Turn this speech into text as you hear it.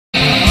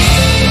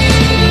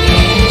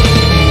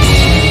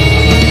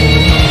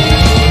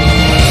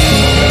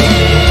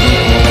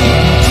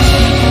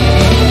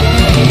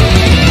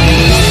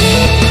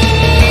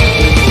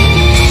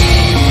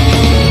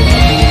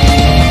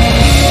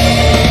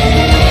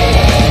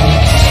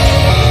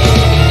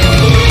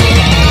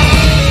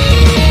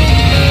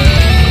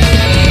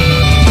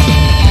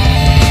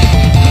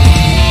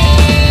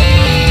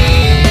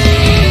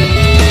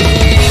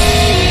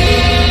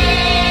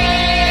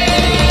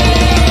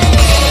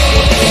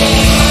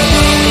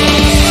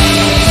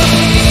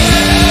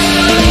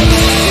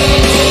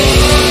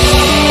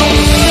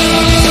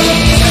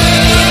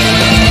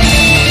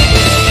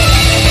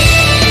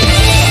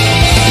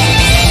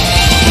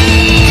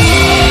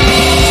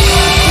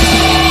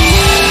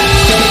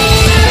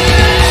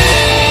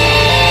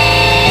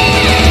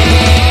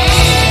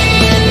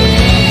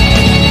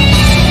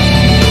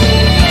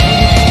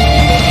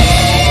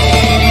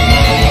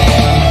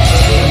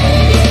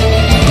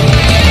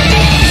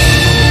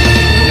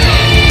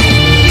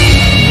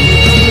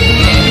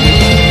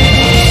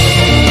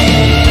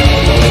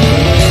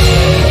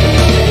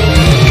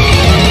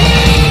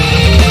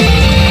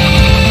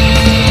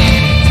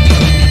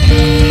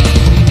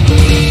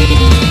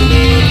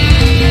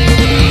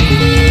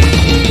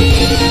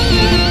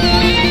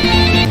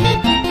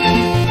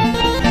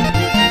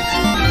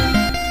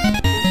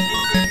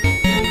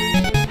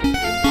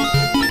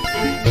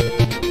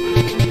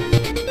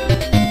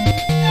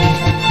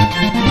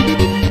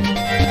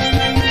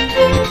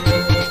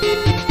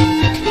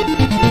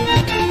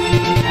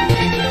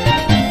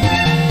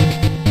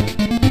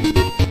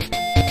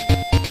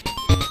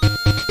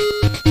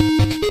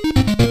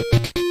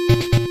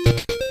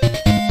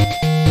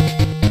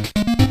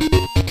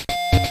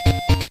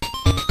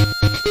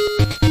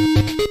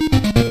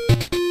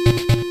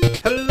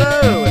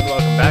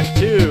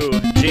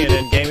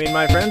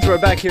we're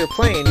back here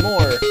playing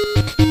more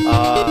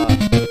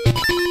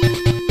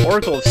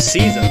Oracle of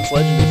Seasons,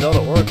 Legend of Zelda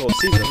Oracle of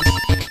Seasons,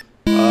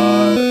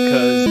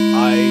 because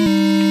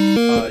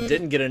I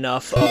didn't get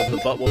enough of the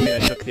butt whooping I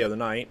took the other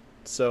night,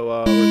 so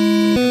we're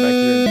gonna come back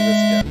here and do this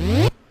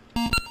again.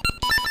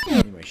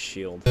 I need my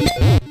shield.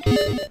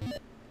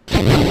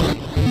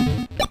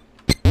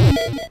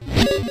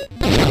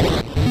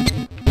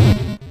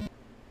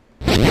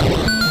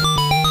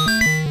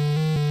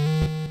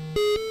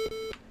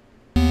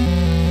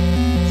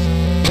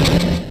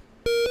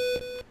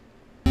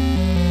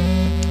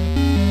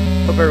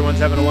 Hope everyone's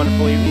having a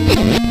wonderful evening.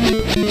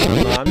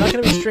 I'm not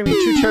going to be streaming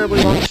too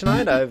terribly long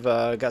tonight. I've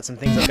got some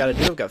things I've got to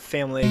do. I've got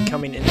family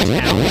coming into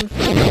town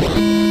for some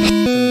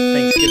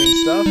Thanksgiving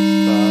stuff,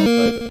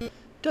 but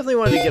definitely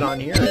wanted to get on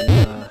here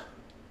and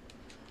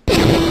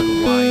unwind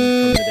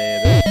from the day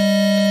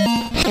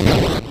a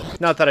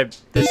bit. Not that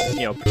this is,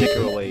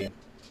 particularly,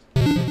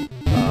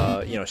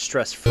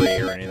 stress-free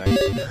or anything.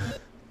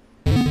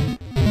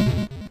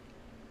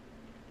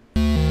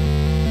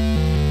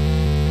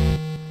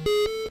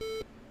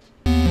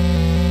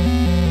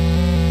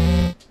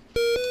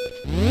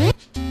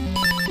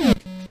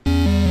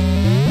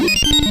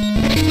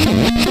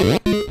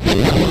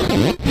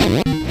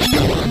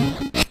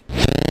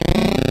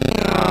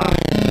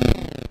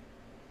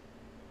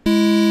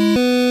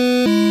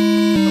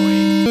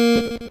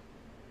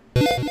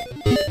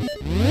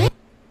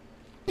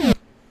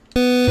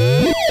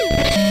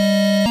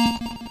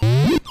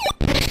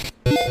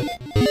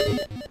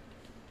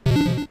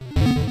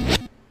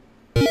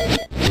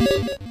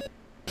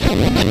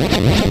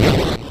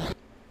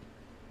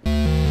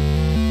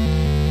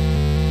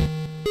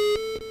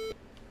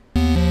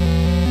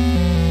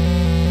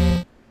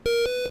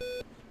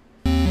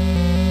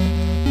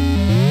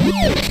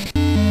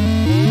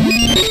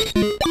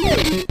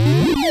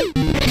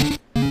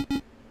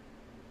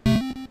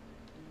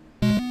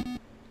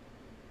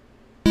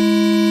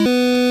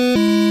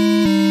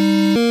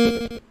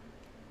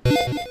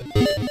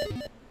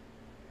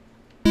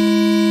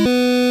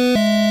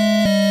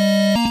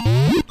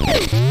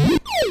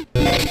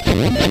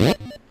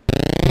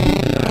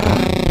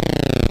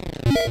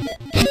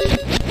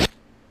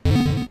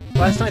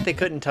 Last night they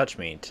couldn't touch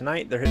me.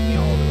 Tonight they're hitting me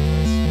all over the place.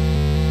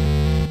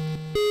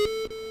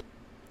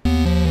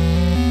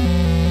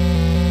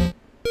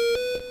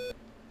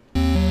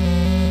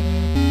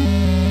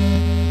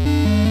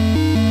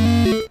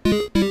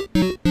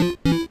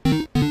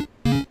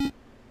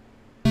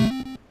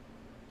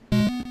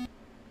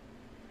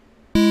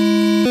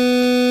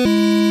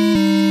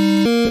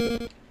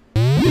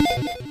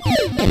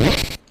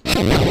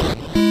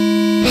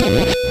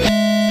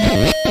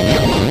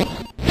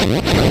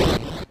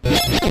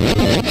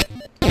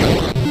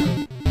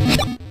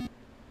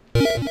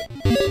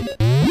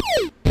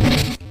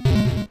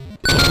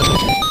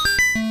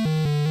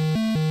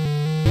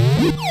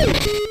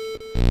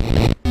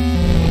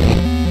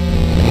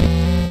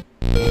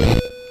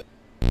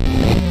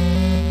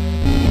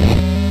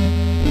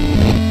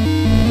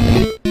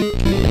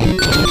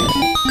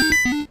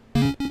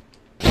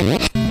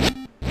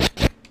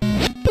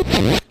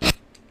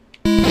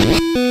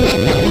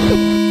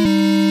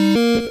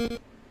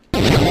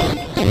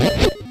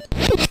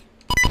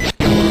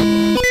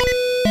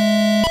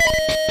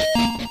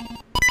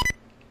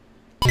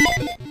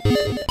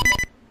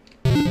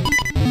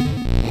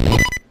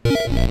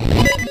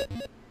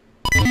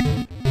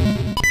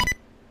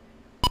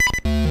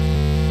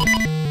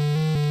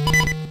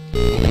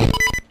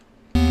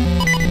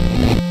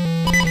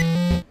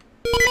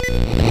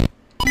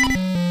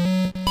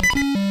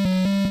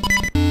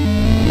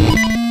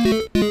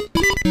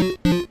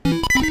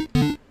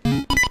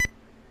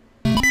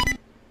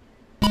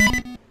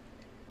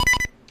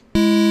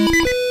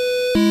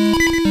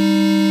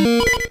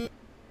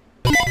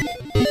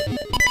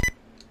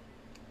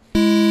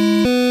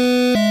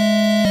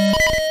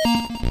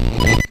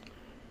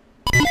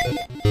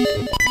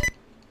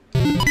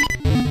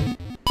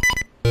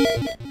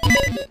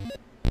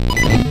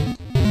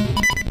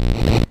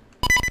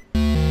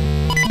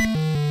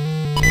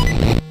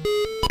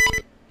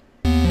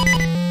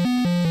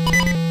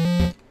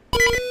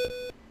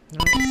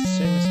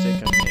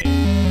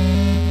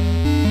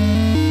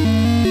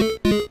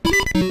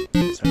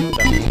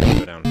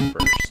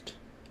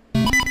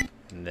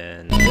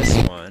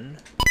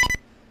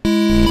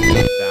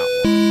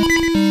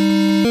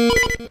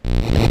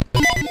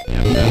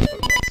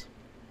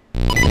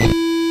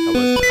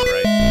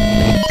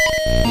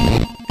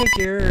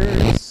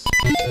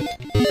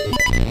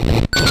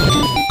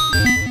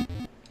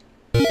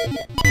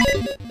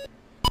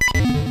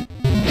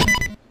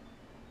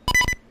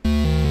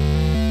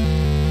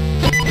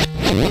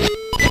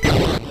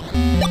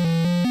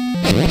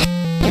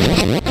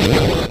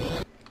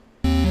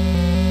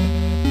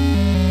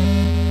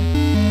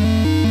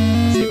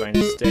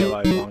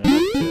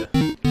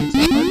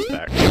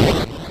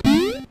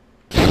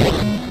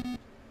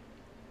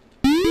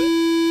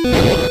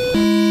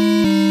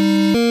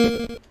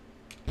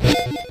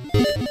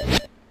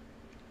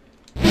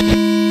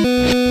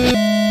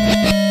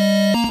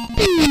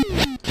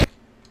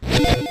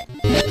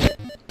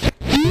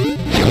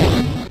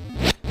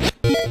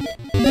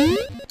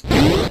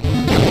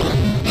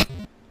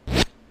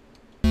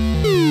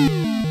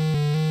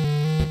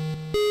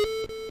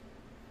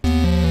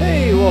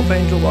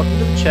 Angel? Welcome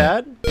to the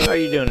chat. How are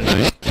you doing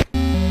tonight?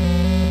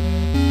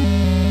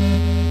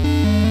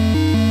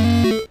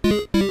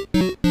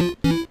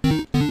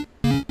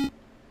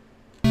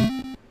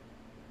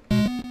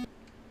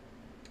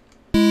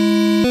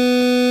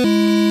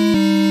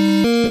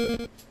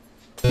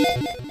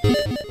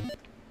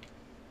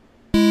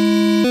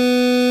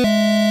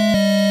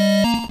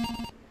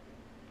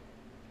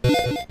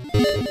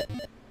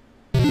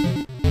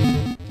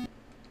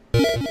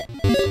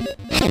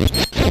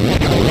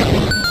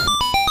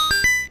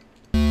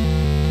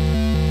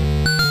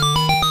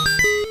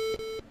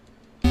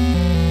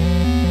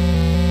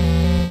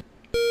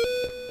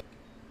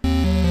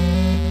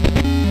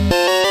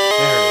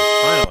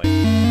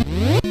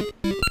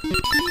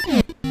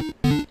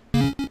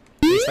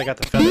 I got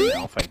the feather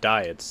now. If I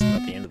die, it's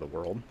not the end of the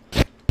world.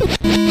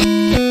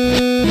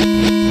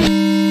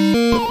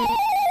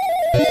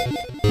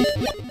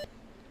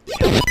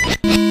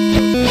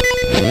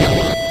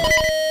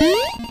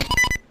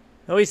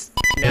 At least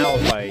now,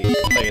 if I,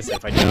 like I said,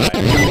 if I die.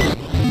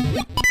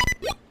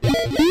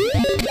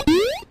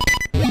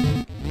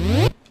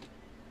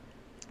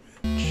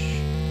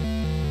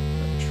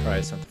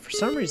 Try something. For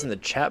some reason, the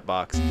chat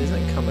box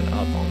isn't coming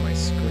up on my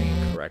screen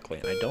correctly,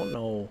 and I don't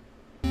know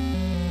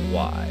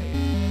why.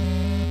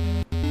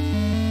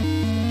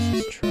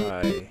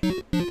 Try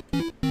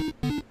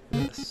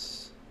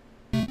this.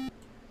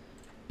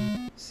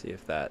 See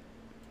if that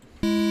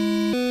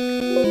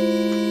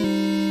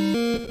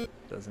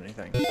does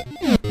anything.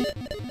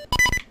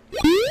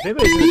 If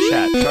anybody's in the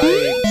chat,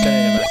 try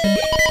sending a message.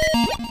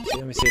 So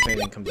let me see if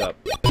anything comes up.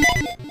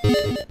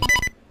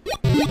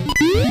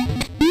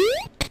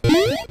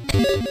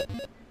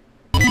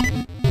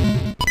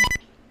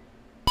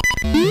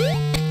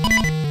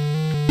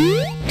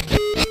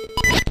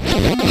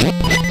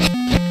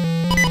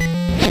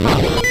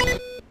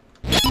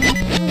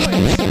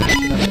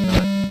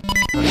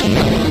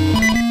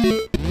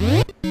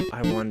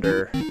 I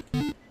wonder.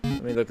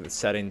 Let me look at the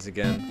settings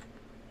again.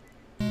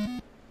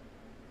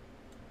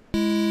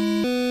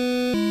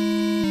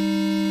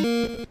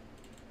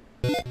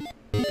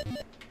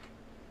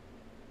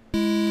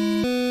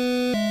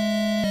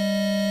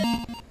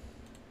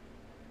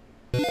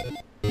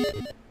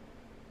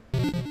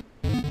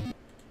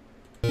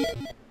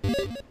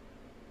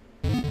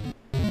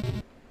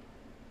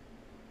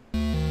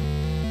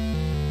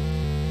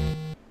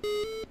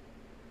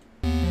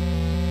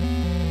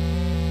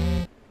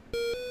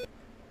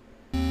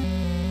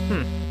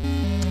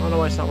 I don't know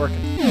why it's not working.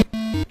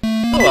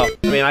 Oh well,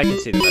 I mean I can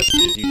see the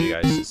messages. You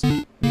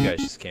guys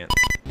just can't.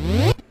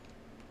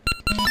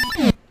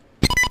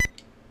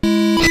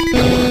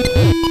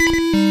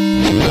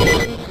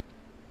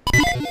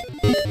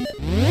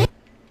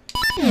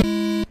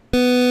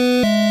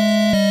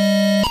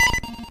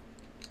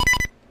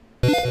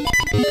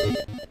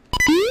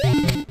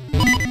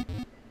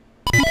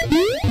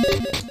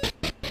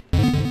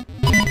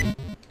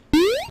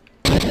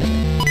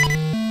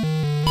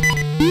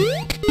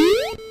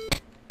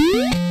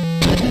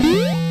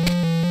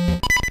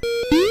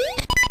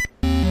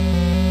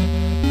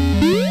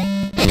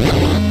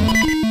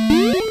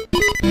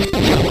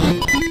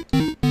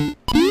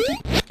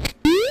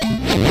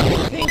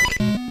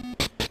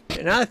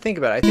 Now that I think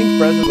about it, I think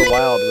Breath of the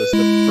Wild was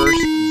the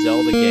first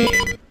Zelda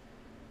game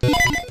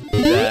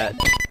that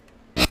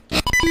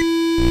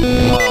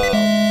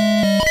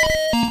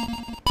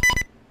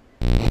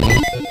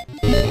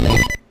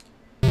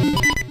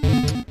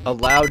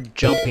allowed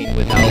jumping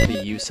without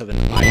the use of an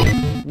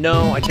item.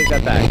 No, I take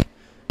that back.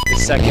 The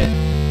second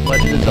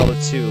Legend of Zelda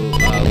 2,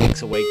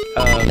 Link's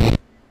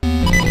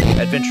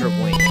Adventure of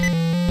Link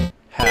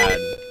had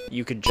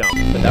you could jump,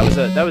 but that was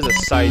a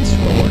side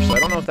scroller, so I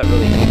don't know if that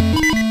really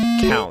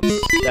counts.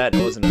 That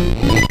wasn't a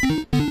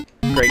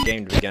great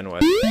game to begin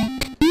with.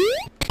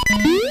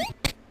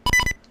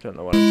 Don't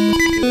know what I'm supposed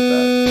to do with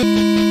that.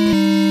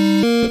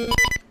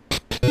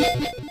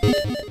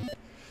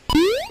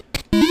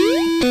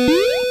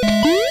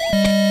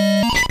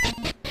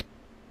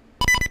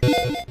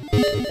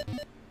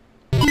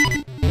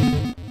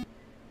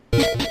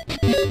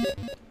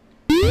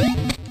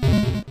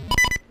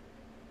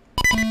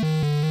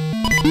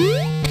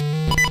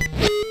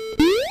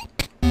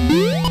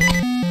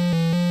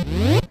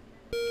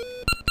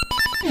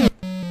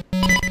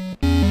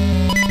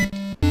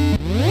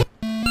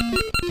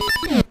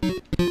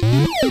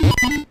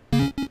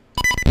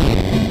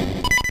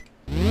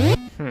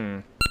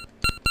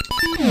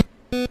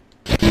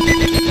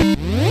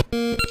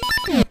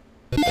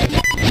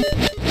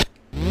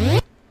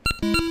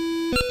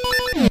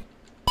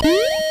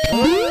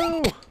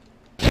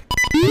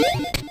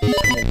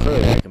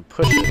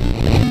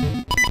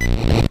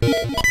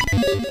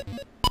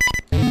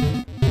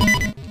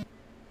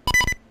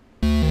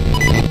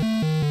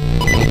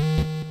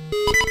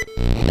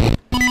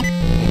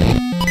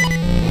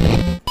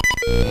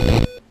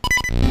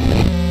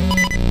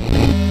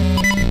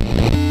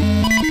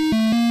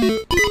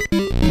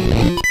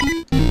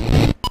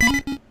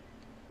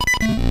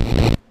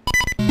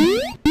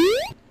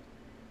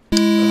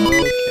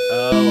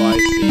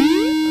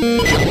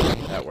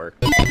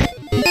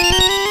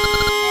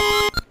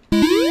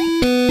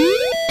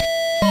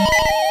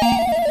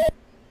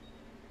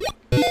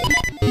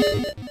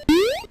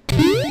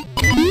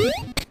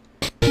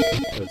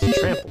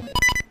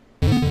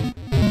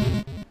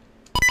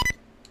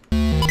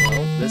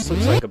 this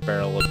looks like a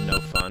barrel of no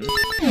fun.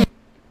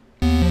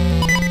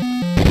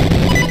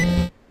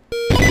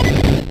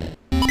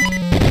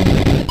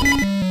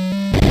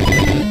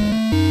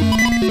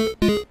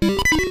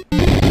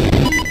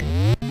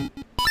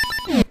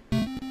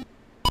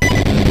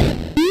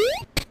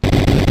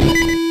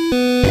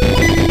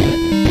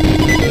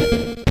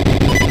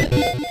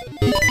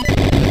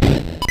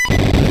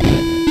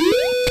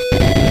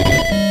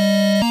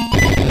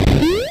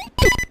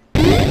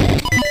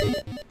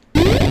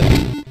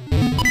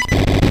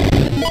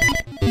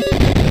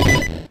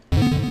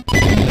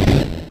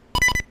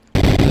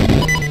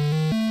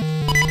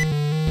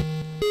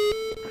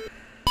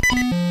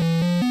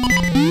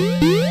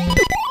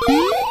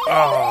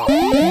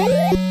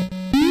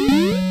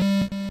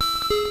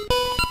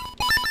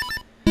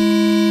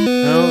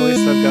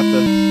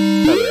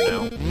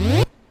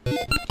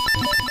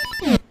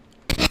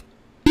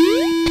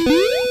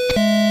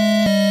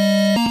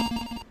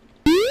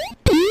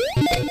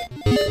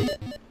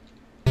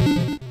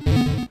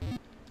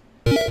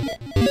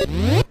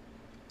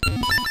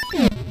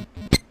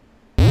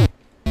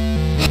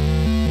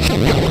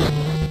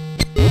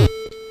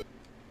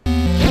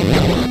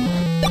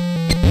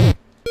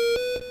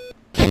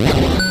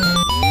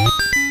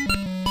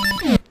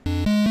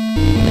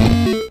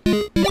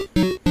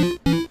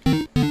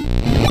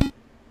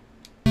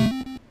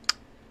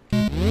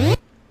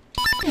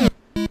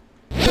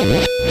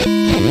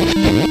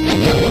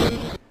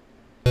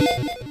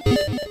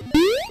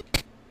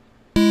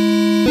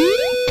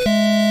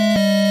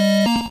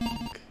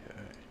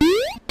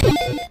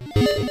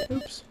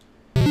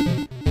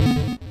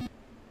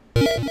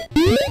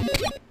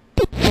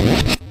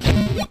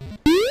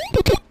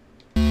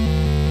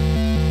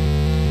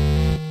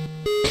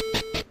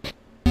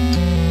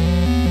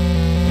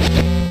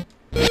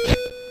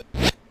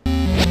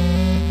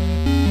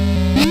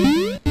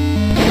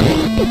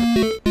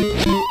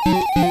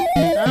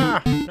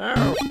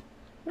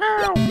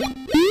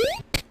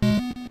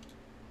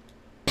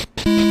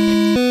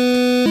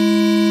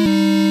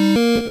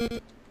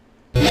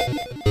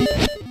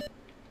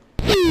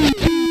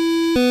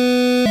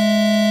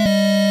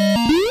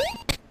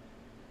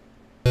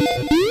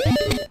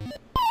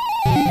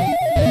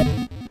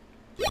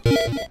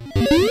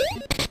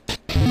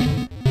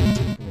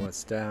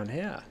 Down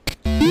here.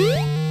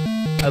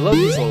 I love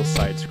these little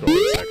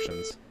side-scrolling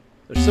sections.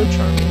 They're so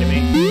charming to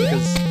me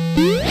because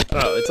I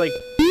don't know. It's like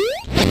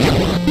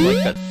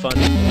that fun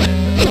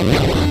blend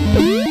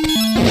of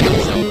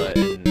Zelda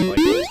and like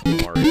old school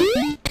Mario.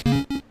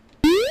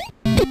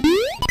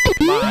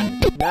 Come on,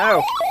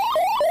 no.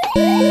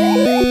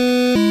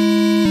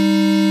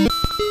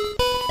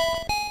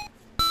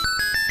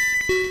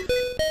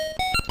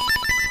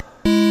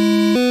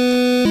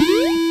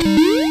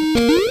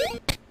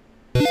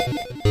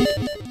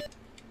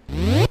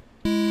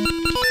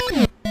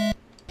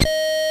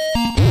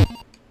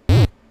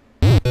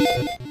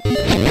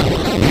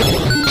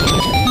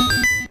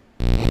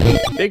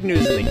 Big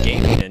news in the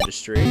gaming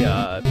industry.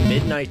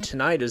 Midnight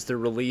tonight is the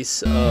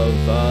release of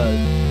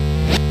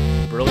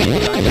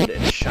Brilliant Diamond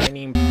and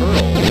Shining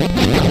Pearl.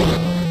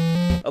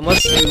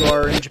 Unless you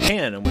are in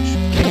Japan, in which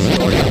case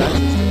you already have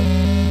access to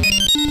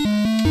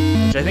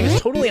it. Which I think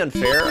is totally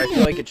unfair. I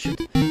feel like it should...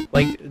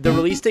 Like, the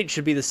release date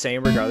should be the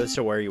same regardless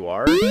of where you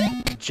are.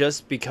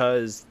 Just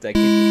because that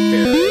keeps it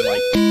fair and,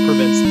 like,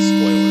 prevents the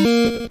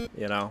spoilers.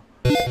 You know?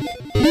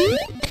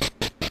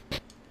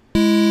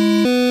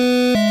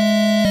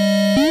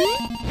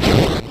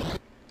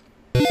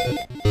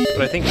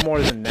 But I think more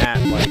than that,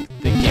 like,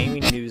 the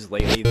gaming news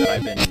lately that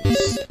I've been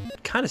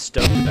kind of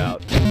stoked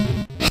about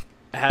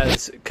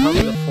has come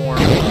in the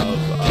form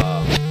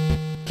of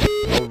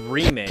a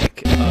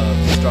remake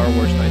of Star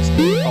Wars Knights of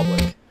the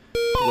Republic,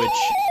 which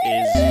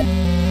is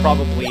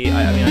probably,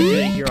 I mean, I did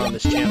it here on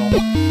this channel.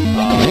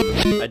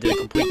 I did a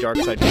complete Dark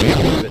Side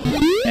playthrough of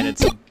it, and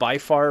it's by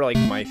far, like,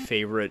 my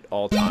favorite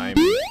all-time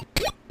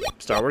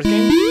Star Wars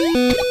game.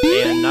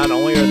 And not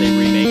only are they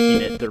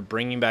remaking it, they're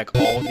bringing back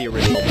all of the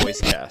original voice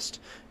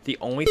cast. The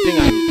only thing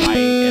I am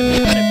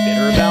kind of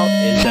bitter about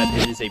is that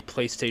it is a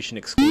PlayStation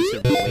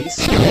exclusive release,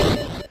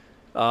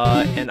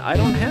 and I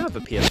don't have a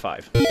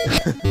PS5.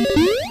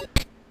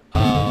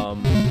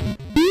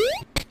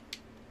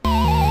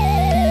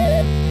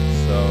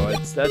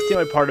 So that's the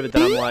only part of it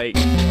that I'm like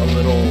a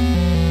little,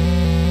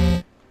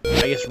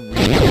 I guess,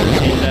 really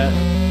irritated at,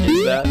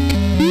 is that.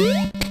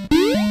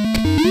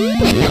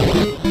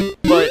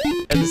 But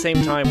at the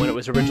same time, when it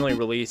was originally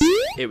released,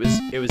 it was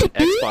an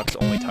Xbox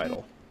only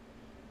title.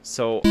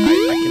 So I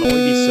can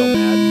only be so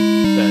mad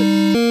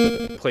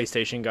that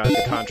PlayStation got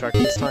the contract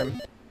this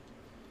time.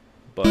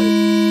 But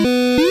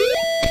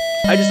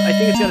I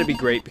think it's gonna be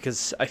great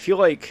because I feel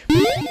like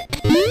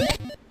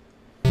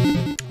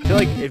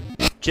if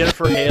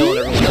Jennifer Hale and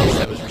everyone else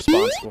that was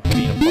responsible for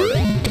being a part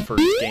of the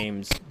first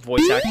game's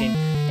voice acting,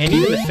 and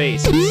even the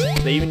faces,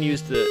 they even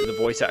used the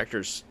voice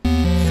actors'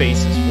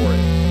 faces for it.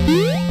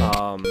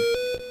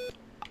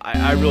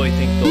 I really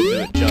think they'll do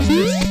it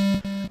justice.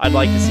 I'd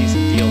like to see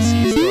some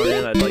DLCs thrown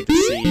in. I'd like to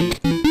see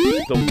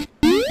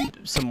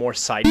some more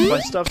side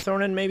quest stuff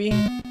thrown in, maybe.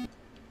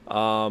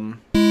 I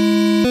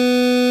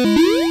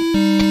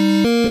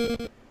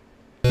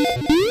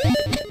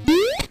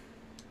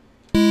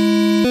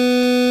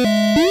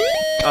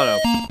don't know.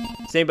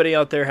 Does anybody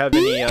out there have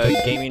any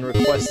gaming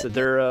requests that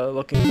they're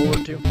looking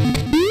forward to?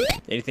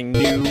 Anything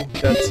new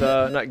that's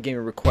not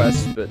gaming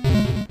requests, but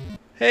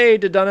hey,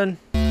 Dedunnen.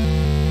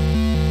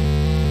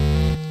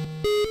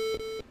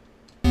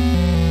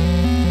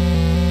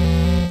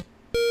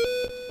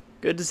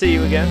 Good to see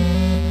you again.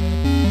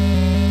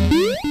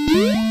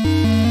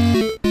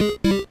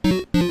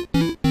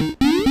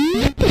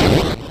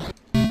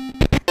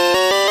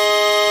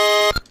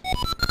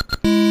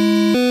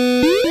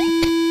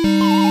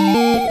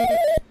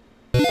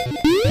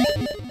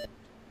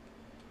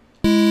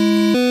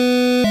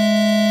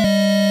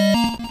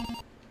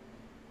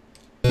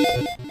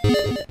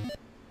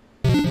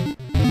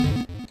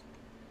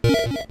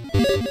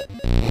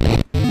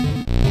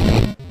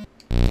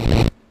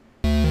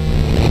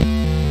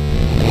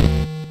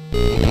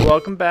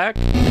 Welcome back.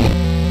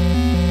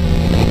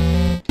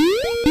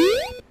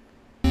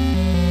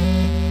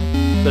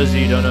 Those of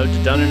you who don't know,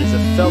 Dedunnen is a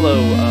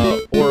fellow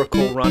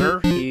Oracle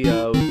runner.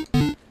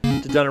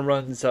 Dedunnen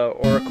runs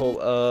Oracle.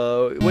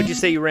 What did you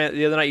say you ran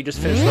the other night? You just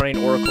finished running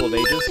Oracle of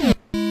Ages.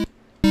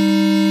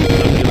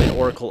 I'm doing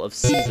Oracle of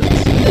Seasons.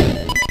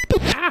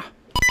 Ah!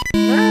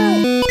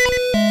 No!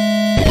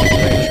 I'm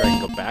pretty sure I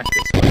can go back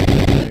this way. I'm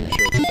pretty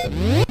sure it's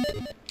something.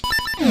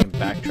 I can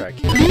backtrack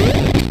here.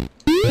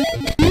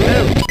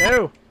 No!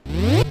 No!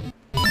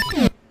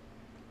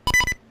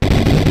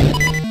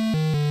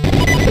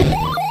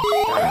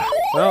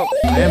 Well,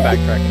 I am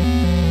backtracking.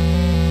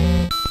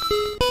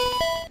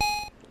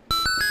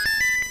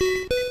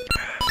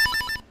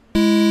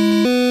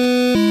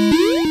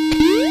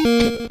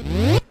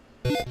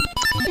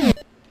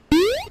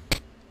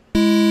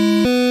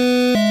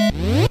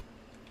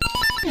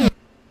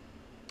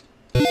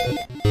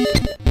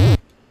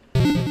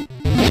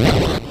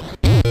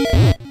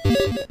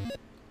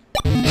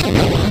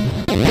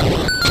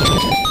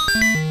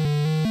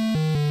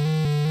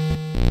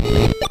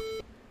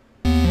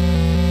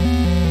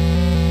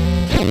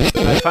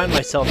 I find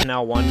myself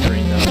now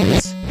wondering, though,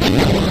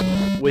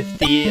 with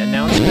the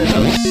announcement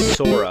of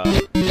Sora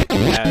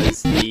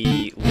as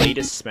the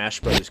latest Smash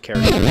Brothers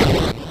character,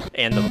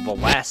 and the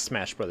last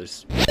Smash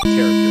Brothers character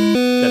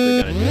that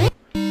they're gonna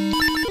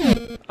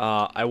do,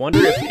 I wonder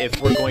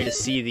if we're going to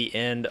see the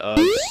end of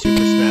Super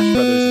Smash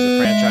Brothers as a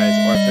franchise,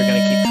 or if they're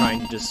gonna keep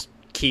trying to just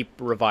keep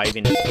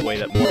reviving it the way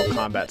that Mortal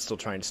Kombat's still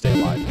trying to stay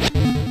alive.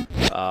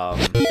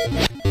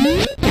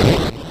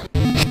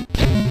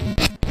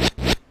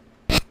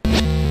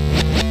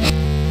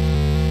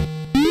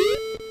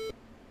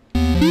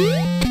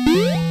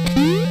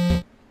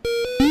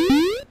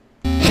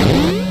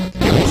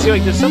 See,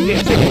 like, there's some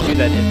games they can do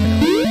that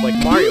infinitely with, like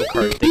Mario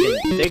Kart.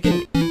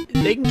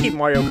 They can keep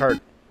Mario Kart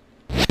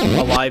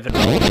alive and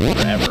relevant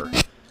forever,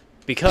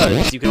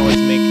 because you can always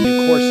make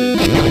new courses,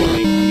 you can always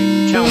make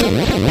new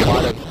challenges.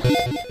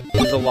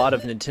 There's a lot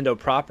of Nintendo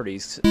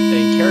properties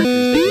and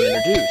characters they can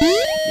introduce.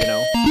 You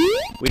know,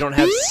 we don't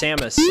have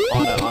Samus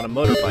on a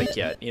motorbike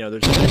yet. You know,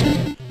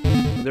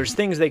 there's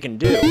things they can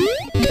do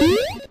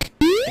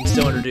and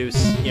still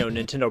introduce, you know,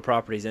 Nintendo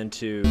properties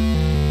into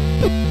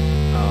the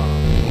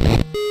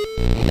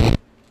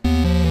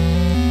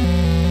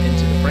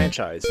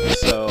franchise.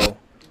 So,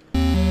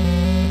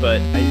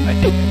 but I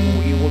think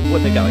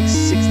what they got, like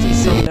 60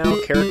 some now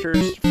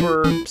characters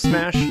for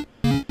Smash,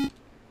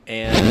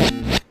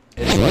 and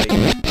it's like,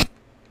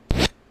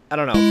 I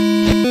don't know.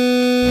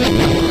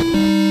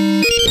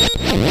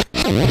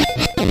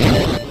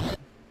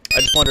 I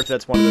just wonder if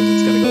that's one of those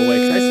that's gonna go away,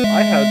 because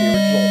I had the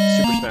original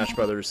Super Smash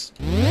Brothers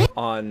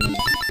on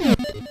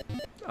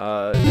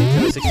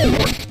Nintendo 64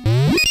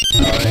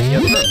 in the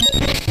other room.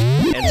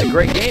 And it's a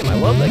great game. I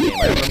love that game.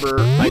 I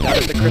remember I got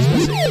it at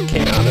Christmas. It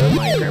came out of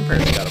my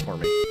grandparents got it for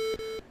me.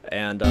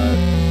 And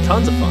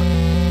tons of fun.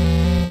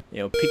 You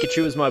know,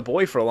 Pikachu was my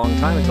boy for a long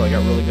time until I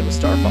got really good with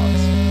Star Fox.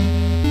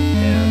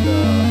 And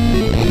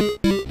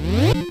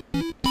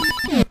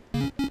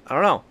I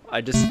don't know.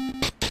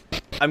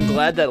 I'm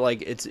glad that,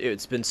 like,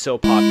 it's been so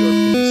popular,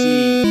 because you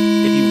see,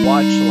 if you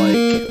watch,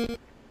 like,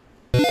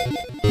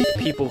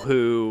 people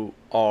who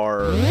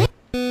are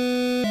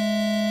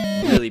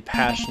really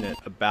passionate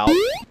about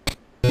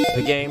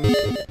the game,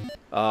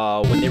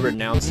 when they were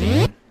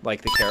announcing,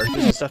 like, the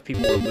characters and stuff,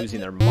 people were losing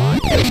their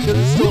minds, because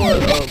it's still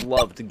a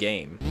loved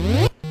game.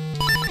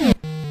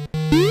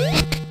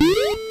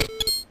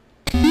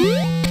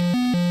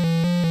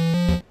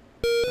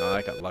 Oh,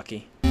 I got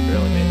lucky.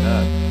 Barely made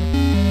that.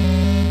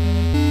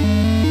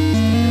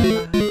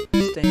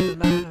 Stay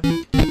alive.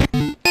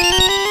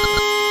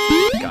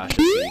 Gosh,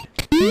 a seed.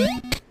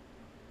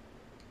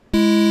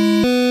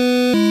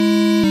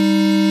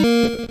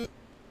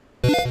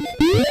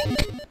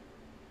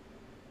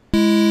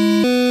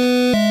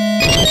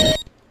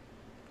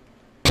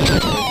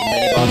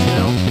 Mini boss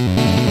now.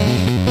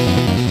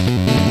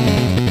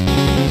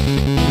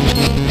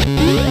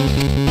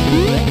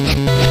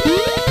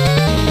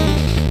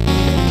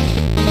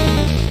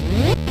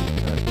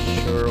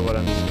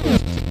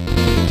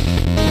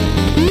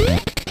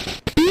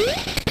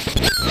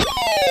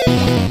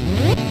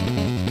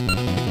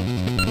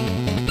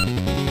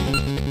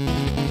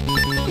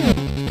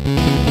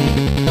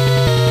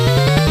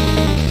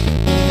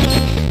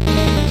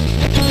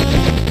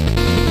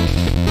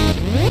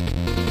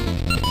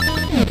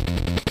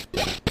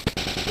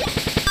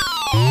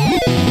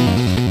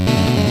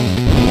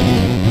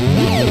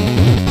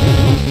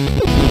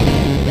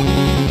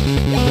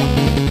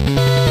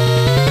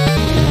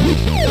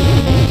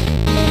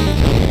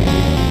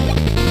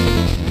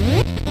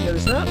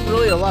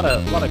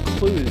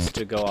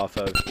 to go off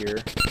of here.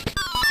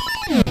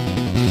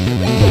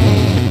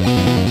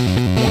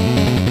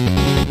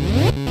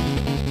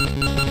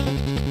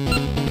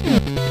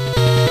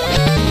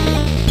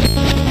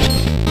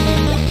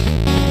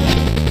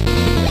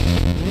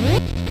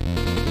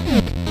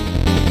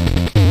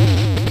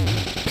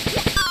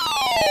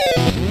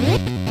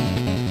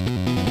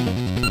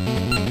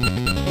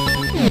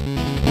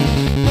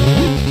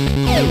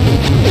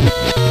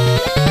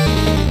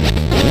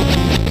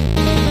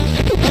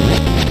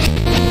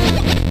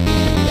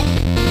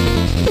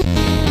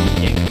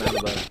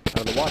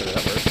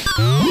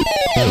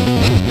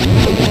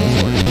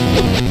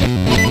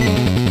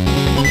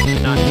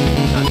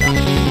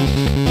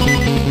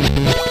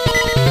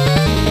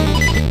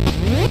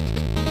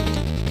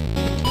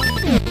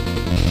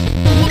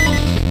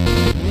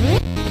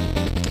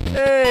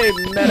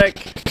 Medic!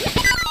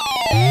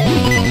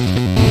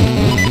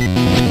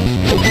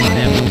 I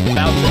am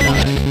about to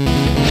die.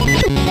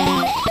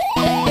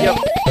 Yep.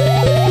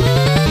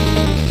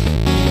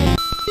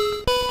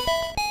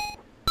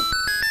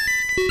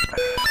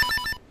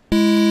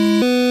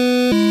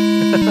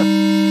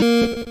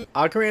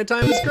 Ocarina of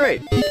Time is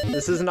great.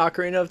 This is an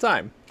Ocarina of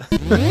Time.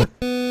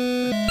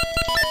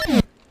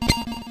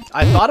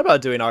 I thought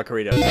about doing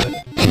Ocarina of Time.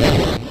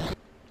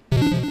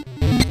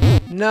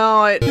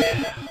 No,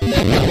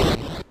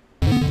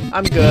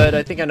 I'm good.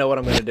 I think I know what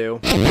I'm going to do.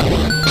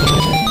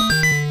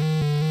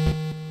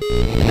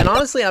 And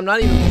honestly, I'm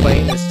not even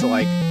playing this to,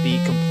 like, be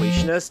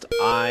completionist.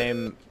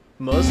 I'm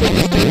mostly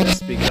just doing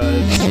this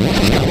because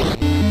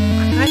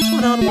I just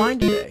want to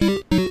unwind today.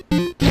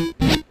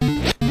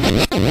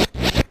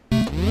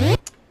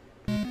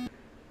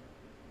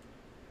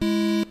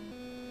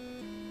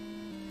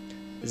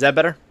 Is that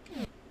better?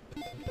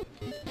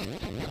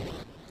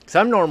 Because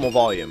I'm normal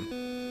volume.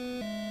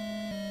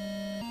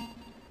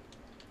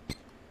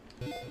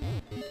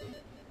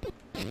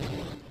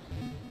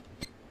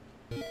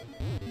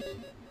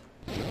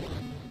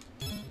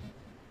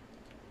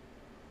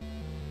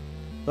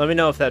 Let me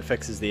know if that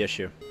fixes the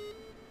issue.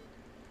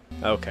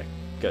 Okay,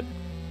 good.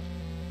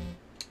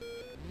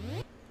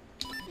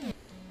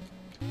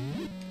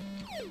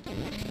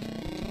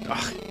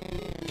 Ugh.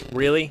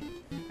 Really?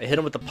 I hit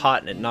him with the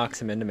pot and it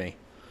knocks him into me.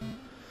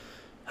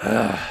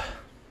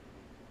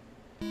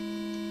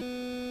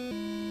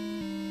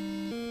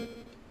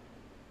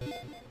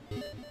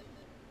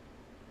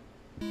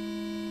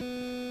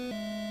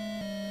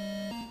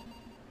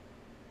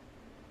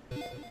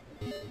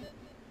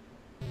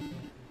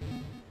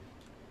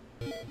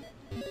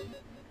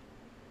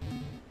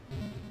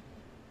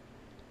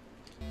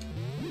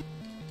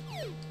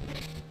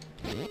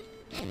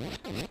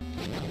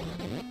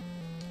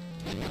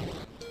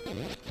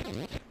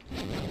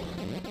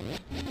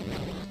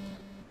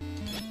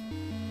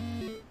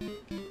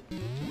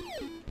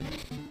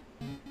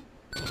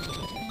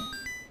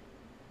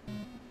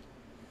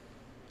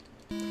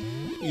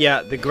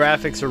 Yeah, the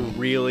graphics are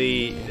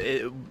really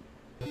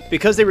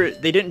because they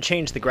didn't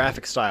change the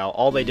graphic style.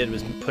 All they did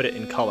was put it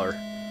in color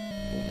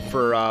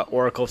for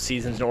Oracle of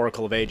Seasons and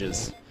Oracle of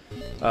Ages,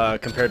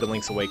 compared to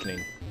Link's Awakening.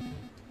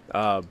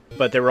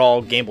 But they were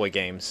all Game Boy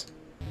games,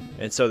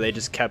 and so they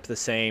just kept the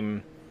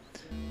same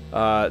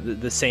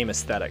the same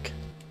aesthetic.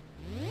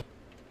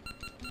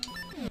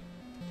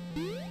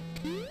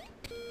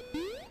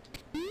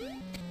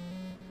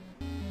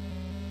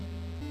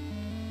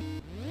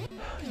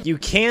 You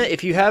can,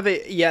 if you have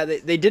it, yeah,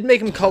 they did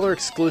make them color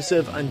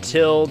exclusive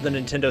until the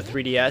Nintendo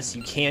 3DS.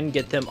 You can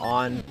get them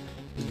on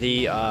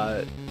the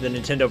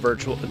Nintendo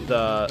Virtual,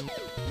 the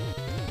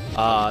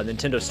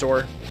Nintendo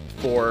Store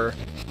for,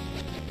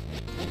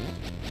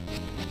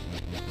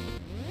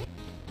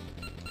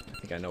 I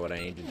think I know what I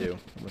need to do.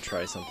 I'm gonna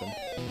try something.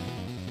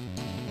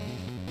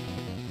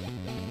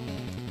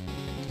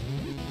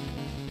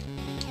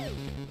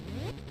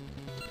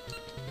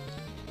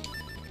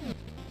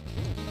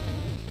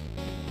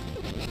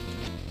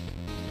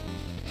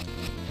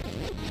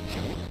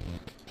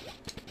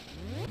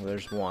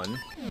 There's one.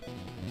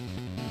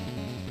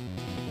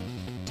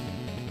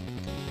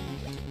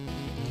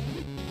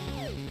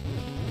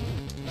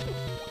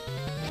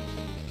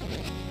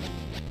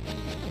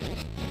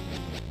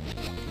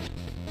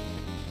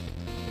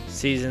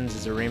 Seasons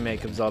is a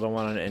remake of Zelda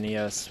 1 on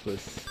NES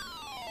with...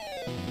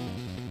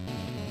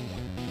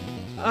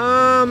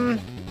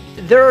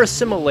 There are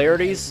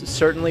similarities,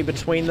 certainly,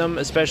 between them,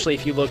 especially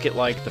if you look at,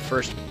 like, the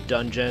first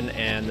dungeon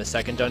and the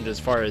second dungeon as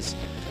far as...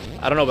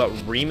 I don't know about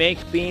remake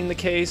being the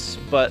case,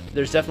 but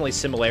there's definitely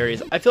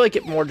similarities. I feel like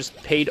it more just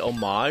paid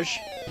homage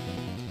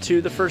to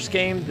the first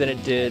game than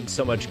it did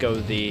so much go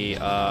the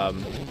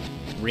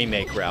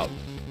remake route.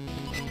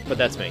 But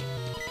that's me.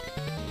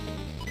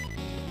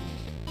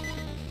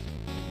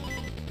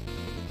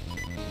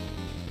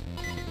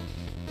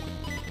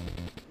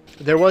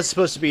 There was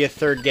supposed to be a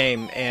third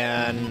game,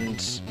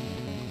 and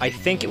I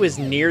think it was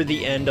near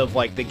the end of,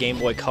 like, the Game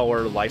Boy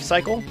Color life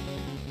cycle.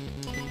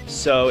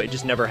 So it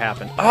just never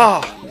happened.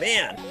 Oh,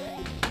 man.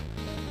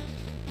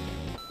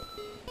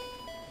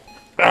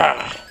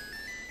 Ah.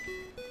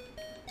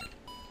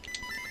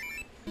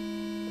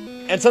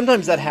 And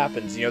sometimes that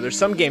happens. You know, there's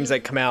some games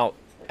that come out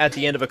at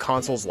the end of a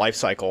console's life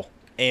cycle,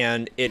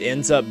 and it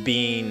ends up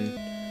being,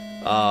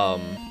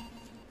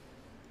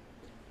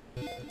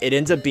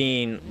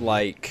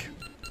 like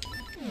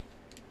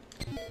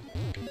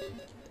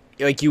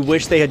you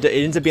wish they had.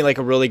 It ends up being like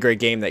a really great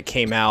game that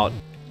came out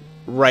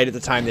right at the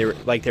time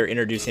they're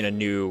introducing a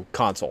new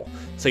console.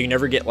 So you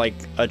never get like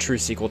a true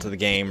sequel to the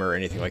game or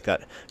anything like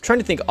that. I'm trying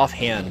to think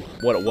offhand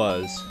what it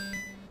was.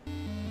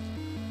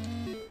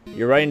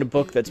 You're writing a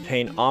book that's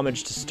paying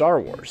homage to Star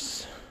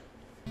Wars.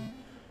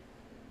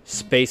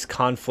 Space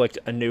Conflict: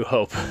 A New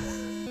Hope.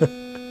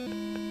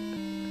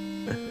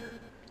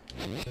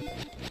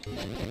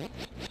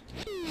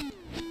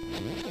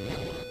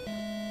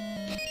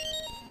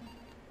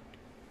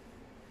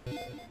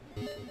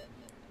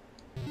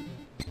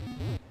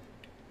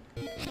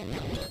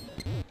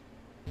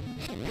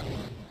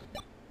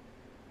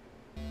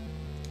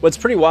 What's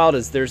pretty wild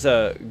is there's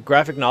a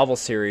graphic novel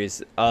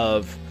series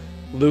of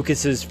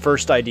Lucas's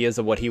first ideas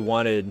of what he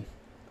wanted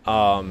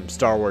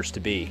Star Wars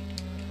to be.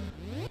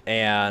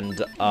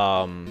 And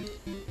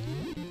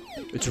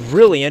it's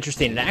really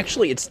interesting. And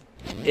actually,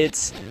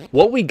 it's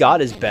what we got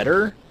is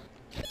better,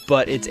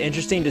 but it's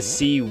interesting to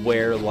see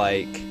where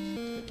like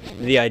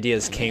the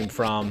ideas came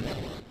from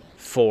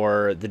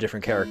for the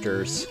different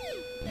characters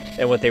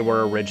and what they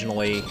were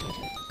originally.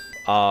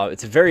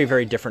 It's a very,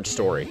 very different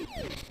story.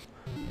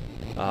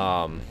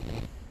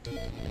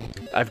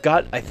 I've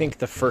got, I think,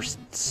 the first,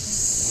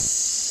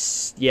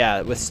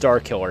 with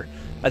Star Killer.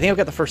 I think I've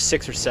got the first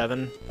 6 or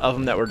 7 of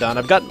them that were done.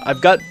 I've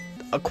got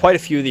quite a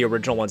few of the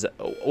original ones.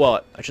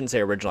 Well, I shouldn't say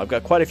original. I've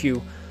got quite a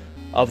few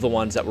of the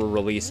ones that were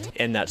released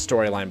in that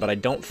storyline, but I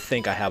don't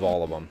think I have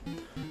all of them.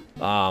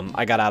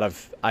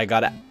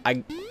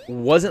 I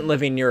wasn't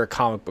living near a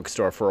comic book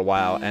store for a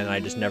while, and I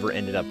just never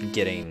ended up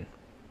getting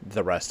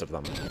the rest of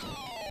them.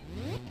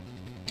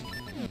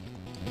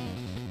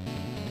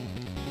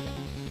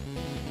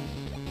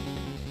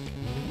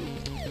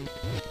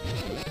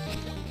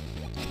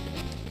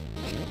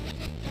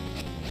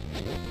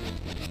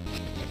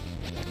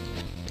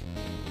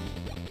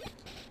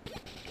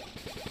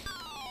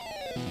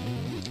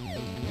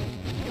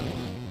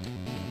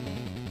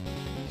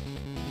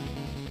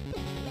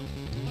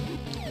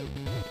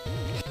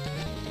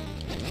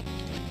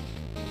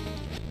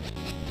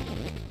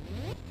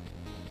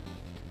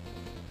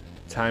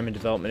 Time and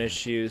development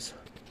issues.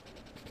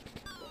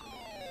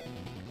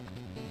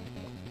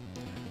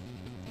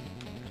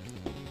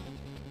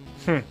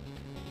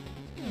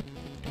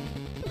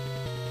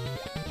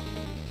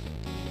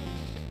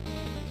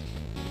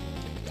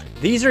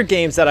 These are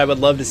games that I would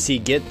love to see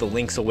get the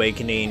Link's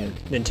Awakening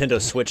Nintendo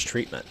Switch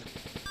treatment.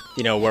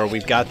 You know, where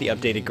we've got the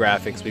updated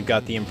graphics, we've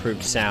got the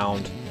improved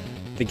sound,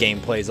 the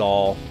gameplay's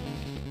all,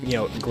 you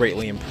know,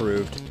 greatly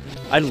improved.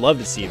 I'd love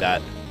to see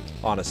that,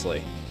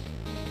 honestly.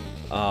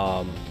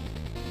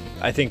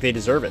 I think they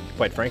deserve it,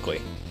 quite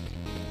frankly.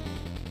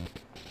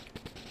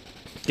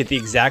 Get the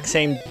exact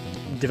same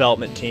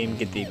development team,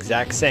 get the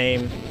exact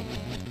same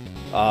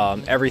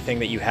everything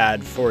that you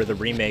had for the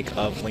remake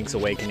of Link's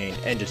Awakening,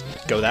 and just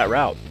go that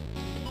route.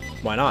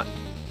 Why not?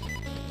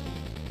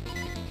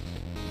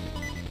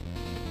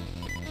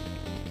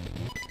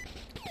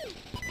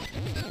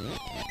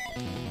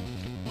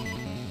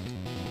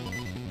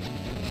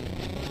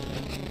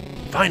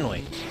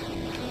 Finally!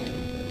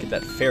 Get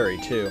that fairy,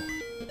 too.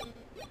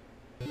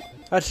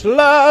 At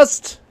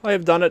last! I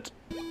have done it.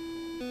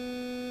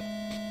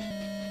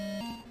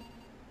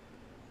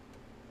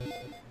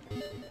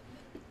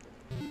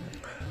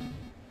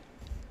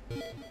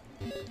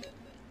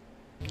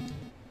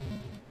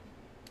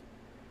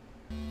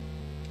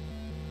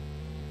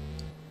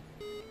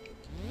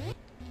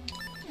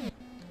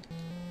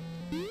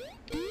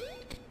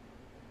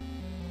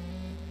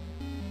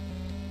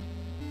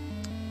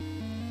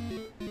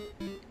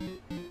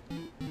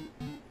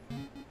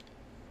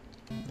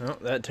 Well,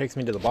 that takes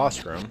me to the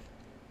boss room.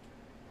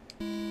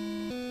 So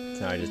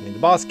now I just need the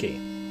boss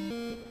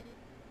key.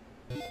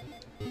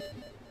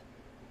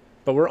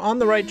 But we're on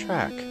the right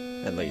track,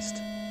 at least.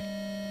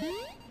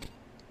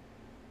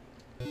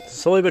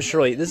 Slowly but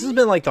surely. This has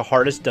been like the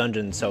hardest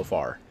dungeon so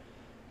far.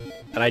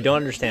 And I don't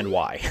understand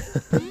why.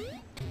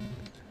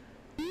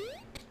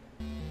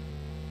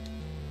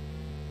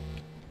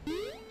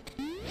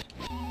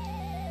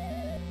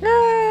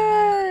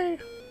 Yay!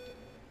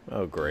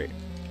 Oh, great.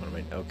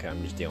 Okay,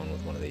 I'm just dealing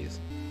with one of these.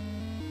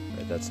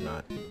 Right, that's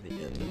not the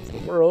end of the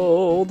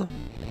world.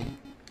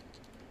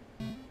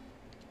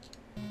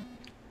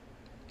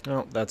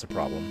 Oh, that's a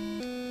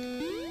problem.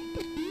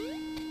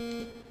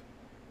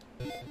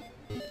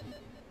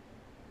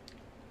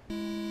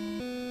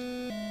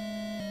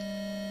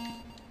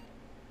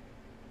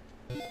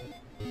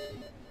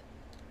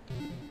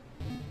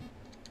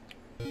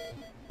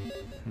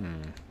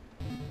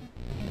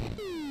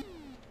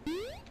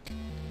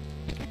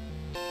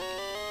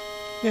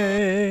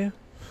 Yay!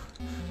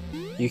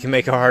 You can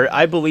make a hard...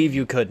 I believe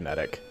you could,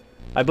 Medic.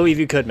 I believe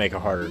you could make a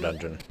harder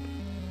dungeon.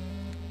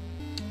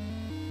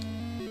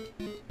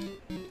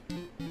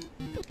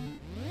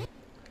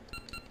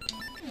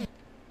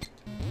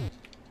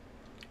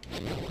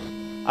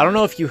 I don't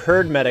know if you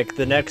heard, Medic,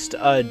 the next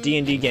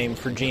D&D game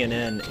for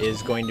GNN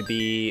is going to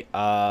be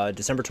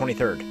December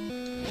 23rd.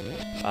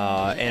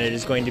 And it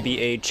is going to be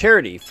a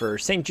charity for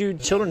St. Jude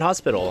Children's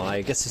Hospital. And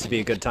I guess this would be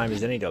a good time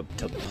as any to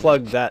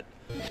plug that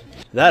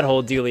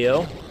whole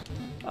dealio.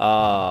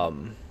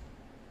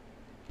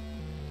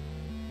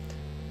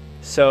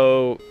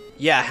 So,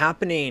 yeah,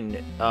 happening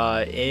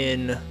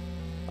in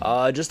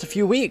just a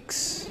few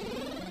weeks.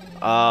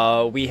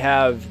 We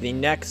have the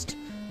next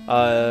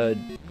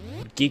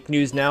Geek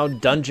News Now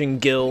Dungeon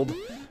Guild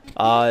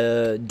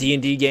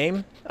D&D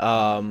game,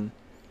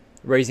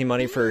 raising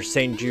money for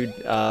St.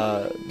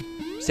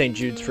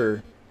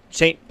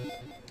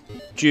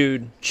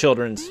 Jude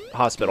Children's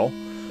Hospital.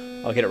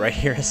 I'll get it right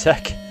here in a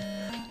sec.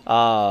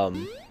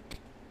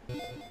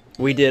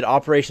 We did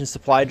Operation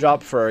Supply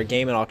Drop for our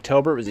game in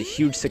October. It was a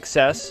huge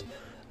success.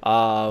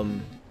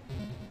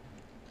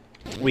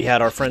 We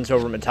had our friends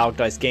over at Metallic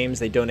Dice Games.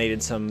 They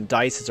donated some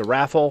dice as a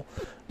raffle.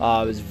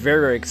 It was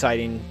very, very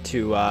exciting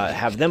to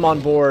have them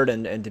on board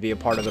and to be a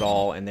part of it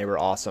all, and they were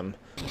awesome.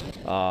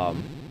 Oh.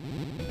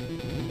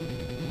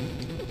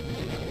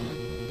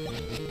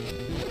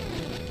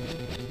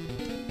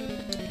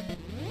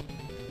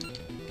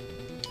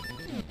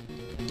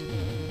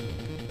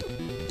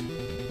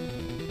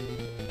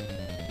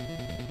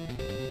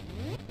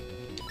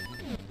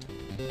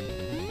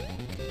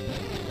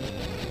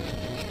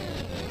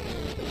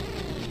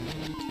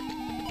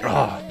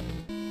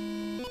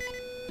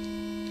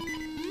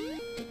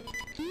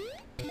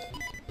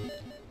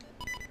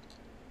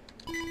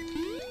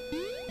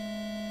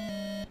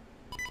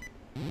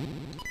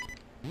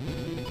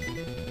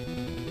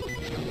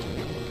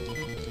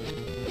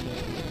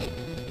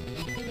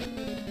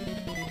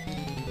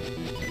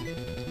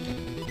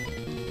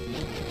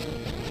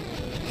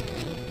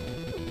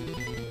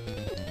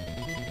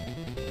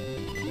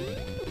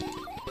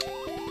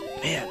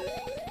 Man.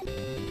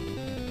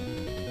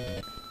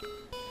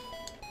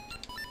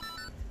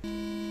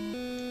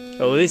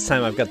 Oh, this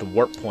time I've got the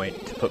warp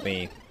point to put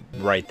me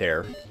right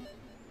there.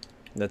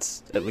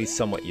 That's at least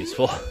somewhat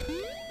useful.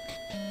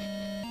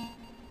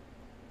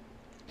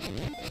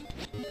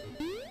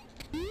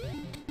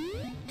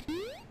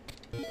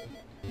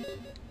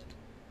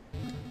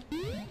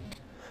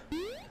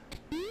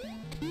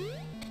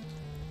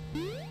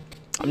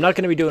 I'm not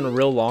going to be doing a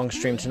real long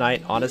stream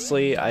tonight,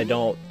 honestly.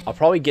 I'll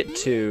probably get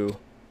to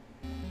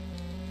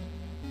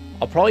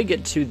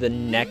the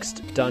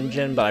next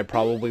dungeon, but I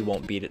probably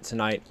won't beat it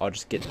tonight. I'll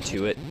just get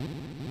to it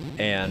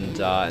and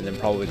then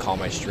probably call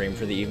my stream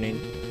for the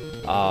evening.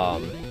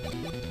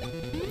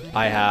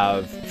 I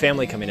have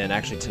family coming in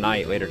actually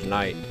tonight, later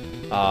tonight,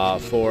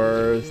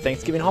 for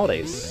Thanksgiving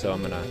holidays. So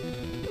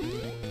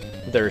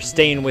they're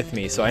staying with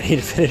me, so I need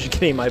to finish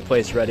getting my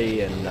place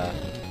ready and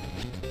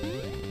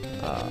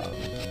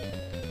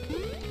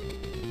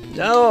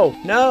no!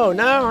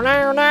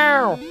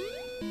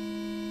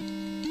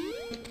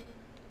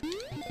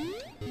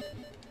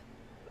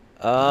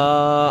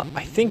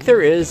 I think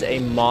there is a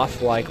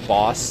moth-like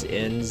boss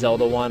in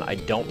Zelda 1. I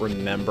don't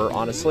remember,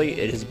 honestly.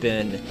 It has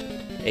been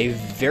a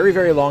very,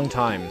 very long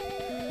time.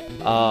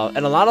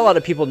 And not a lot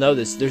of people know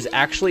this. There's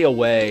actually a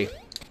way,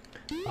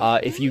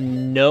 if you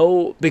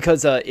know,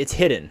 because it's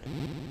hidden.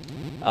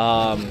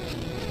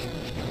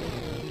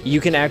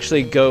 You can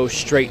actually go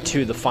straight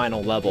to the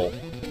final level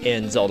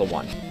in Zelda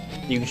 1.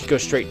 You can just go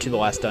straight to the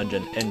last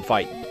dungeon and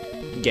fight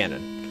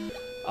Ganon.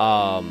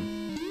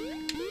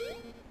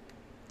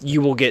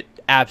 You will get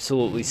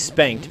absolutely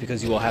spanked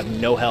because you will have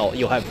no health.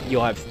 You'll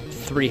have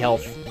 3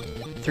 health,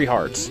 3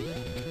 hearts.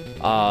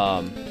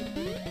 And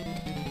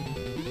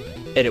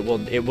it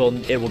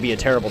will be a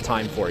terrible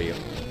time for you.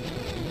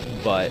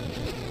 But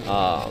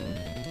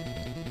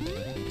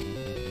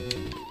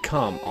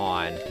come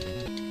on.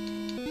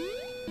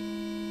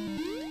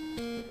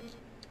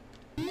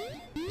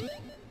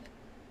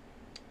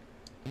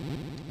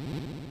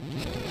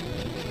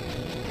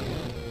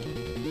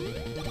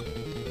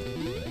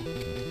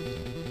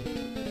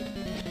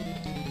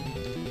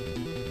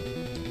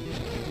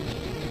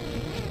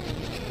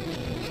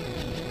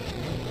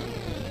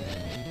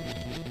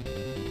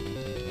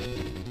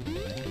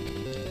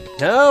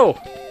 No!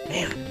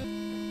 Man.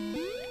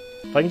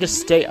 If I can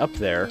just stay up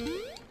there. Come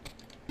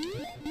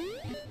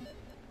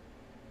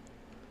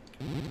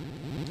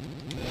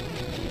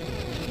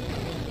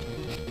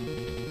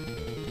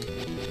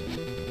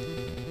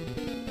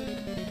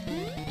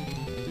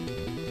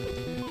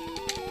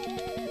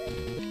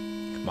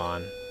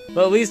on.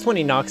 Well, at least when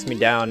he knocks me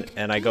down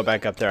and I go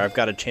back up there, I've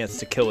got a chance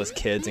to kill his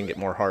kids and get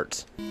more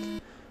hearts.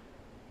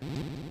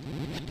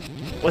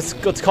 Let's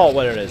call it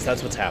what it is.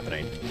 That's what's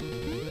happening.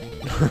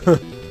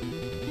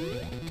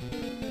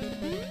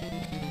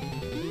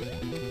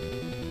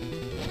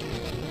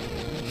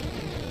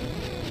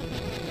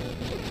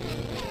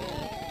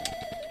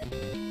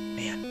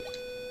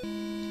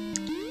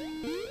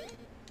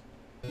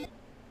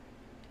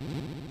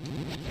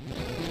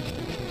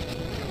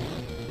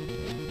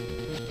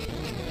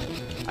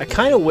 I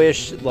kind of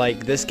wish,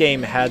 like, this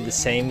game had the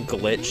same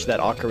glitch that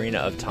Ocarina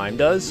of Time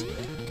does.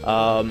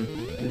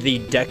 the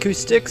Deku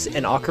sticks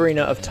in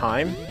Ocarina of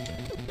Time,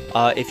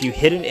 if you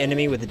hit an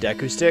enemy with a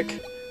Deku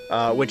stick,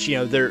 which, you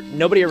know,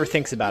 nobody ever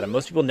thinks about it.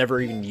 Most people never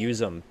even use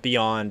them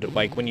beyond,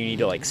 like, when you need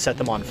to, like, set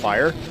them on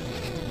fire.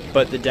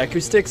 But the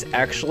Deku sticks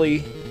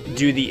actually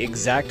do the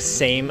exact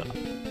same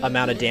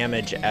amount of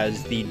damage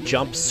as the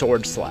jump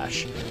sword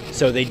slash.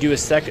 So they do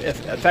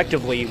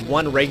effectively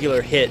one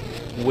regular hit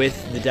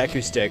with the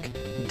Deku stick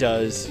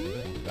does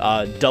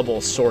double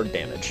sword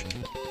damage.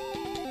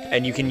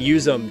 And you can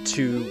use them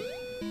to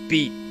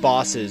beat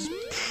bosses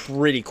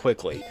pretty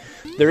quickly.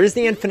 There is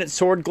the infinite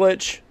sword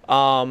glitch,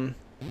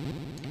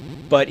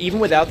 but even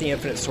without the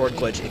infinite sword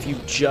glitch, if you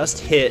just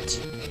hit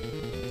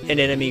an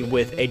enemy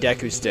with a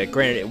Deku stick,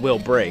 granted it will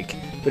break,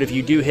 but if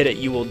you do hit it,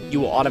 you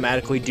will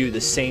automatically do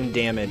the same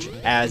damage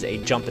as a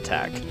jump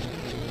attack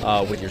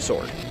with your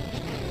sword.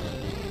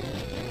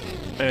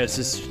 And it's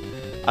just,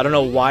 I don't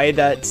know why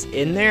that's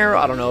in there.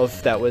 I don't know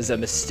if that was a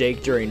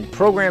mistake during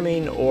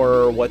programming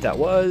or what that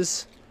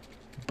was,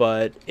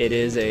 but it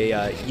is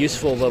a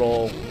useful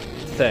little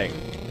thing.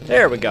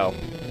 There we go.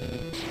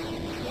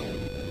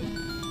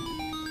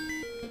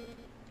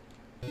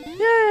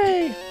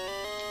 Yay!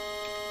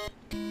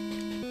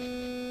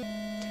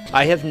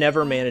 I have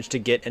never managed to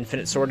get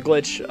Infinite Sword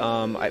Glitch.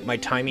 My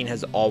timing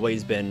has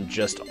always been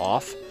just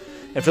off.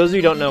 And for those of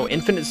you who don't know,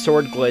 Infinite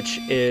Sword Glitch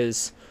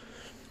is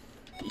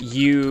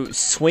you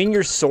swing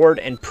your sword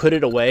and put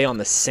it away on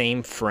the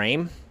same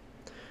frame.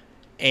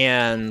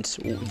 And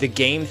the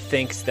game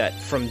thinks that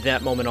from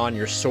that moment on,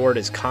 your sword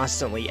is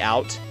constantly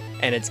out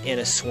and it's in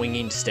a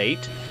swinging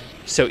state.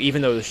 So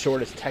even though the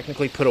sword is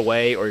technically put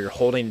away or you're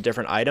holding a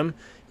different item,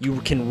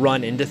 you can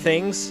run into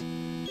things,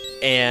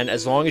 and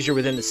as long as you're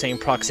within the same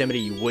proximity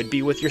you would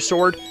be with your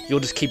sword, you'll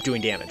just keep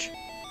doing damage.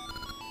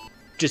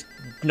 Just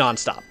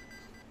non-stop.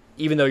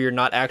 Even though you're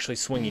not actually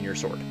swinging your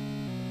sword.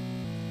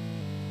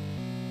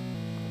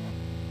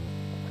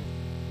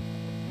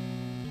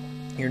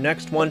 Your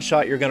next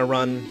one-shot, you're going to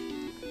run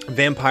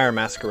Vampire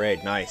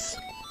Masquerade. Nice.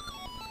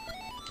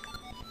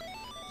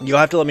 You'll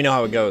have to let me know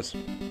how it goes.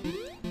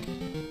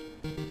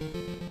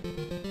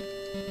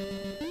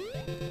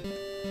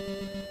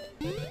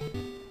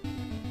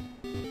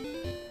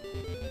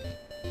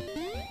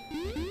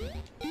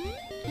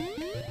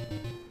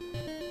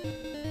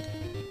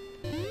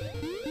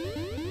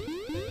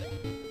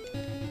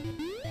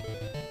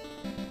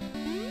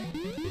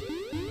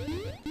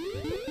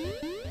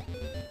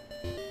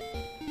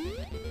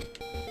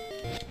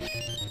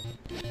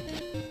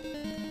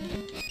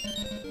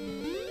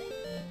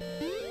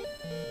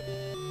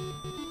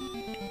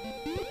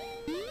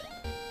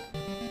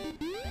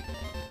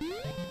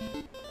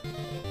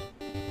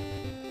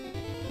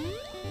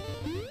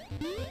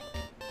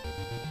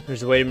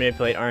 There's a way to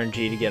manipulate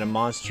RNG to get a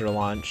monster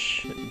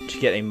launch. To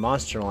get a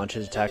monster launch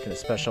is attack in a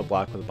special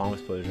block with a bomb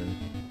explosion.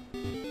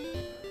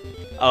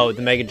 Oh,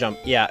 the mega jump.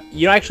 Yeah,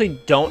 you actually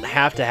don't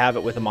have to have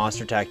it with a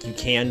monster attack. You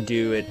can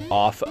do it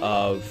off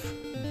of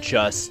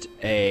just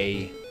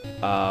a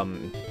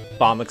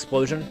bomb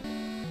explosion.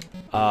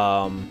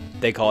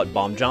 They call it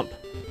bomb jump,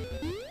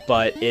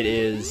 but it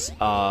is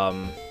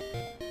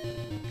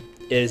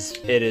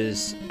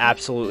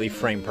absolutely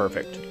frame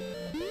perfect.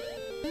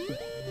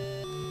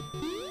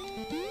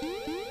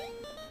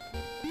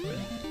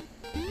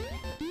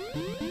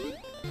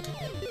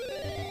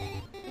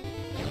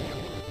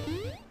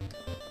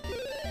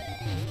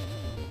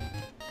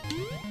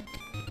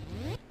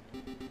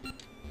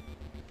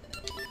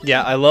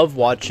 Yeah, I love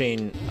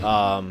watching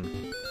Ocarina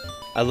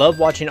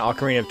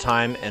of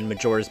Time and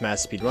Majora's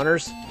Mask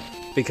speedrunners,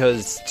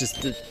 because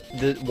just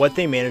what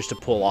they managed to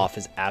pull off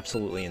is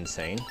absolutely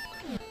insane.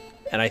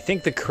 And I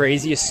think the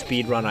craziest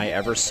speedrun I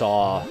ever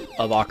saw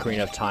of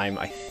Ocarina of Time,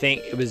 I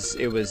think it was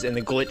in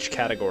the glitch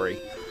category,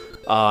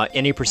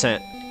 any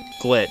percent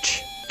glitch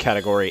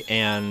category,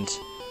 and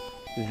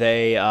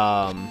they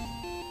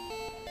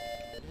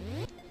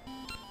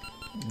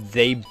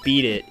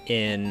beat it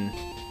in,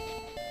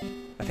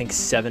 I think,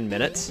 7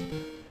 minutes,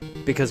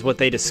 because what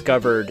they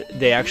discovered,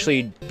 they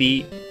actually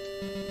beat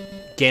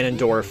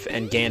Ganondorf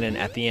and Ganon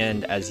at the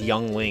end as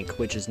young Link,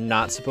 which is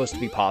not supposed to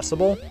be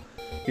possible.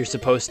 You're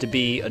supposed to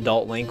be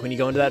adult Link when you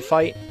go into that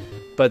fight,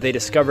 but they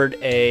discovered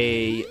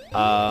a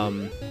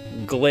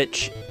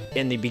glitch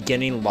in the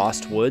beginning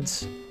Lost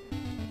Woods,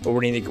 or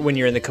when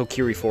you're in the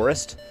Kokiri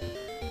Forest,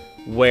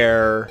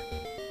 where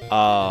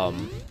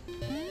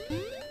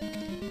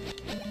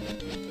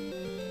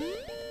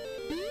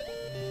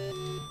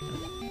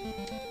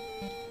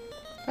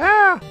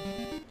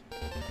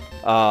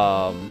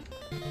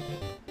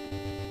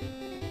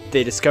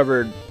they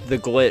discovered the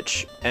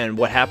glitch, and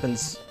what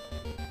happens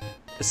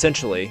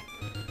essentially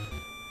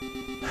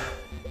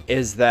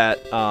is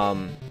that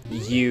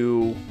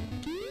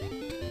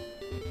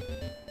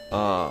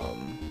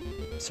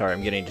sorry,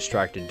 I'm getting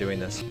distracted doing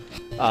this.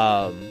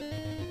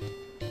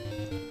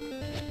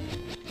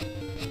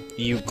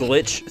 You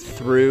glitch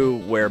through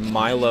where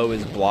Milo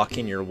is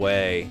blocking your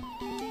way,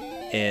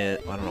 and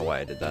I don't know why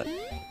I did that.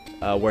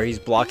 Where he's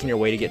blocking your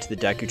way to get to the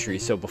Deku Tree.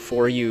 So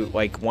before you,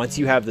 like, once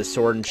you have the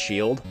sword and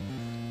shield,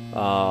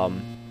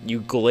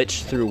 you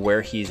glitch through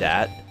where he's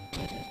at,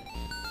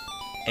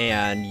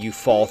 and you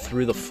fall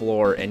through the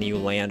floor and you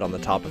land on the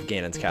top of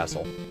Ganon's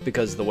castle.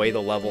 Because the way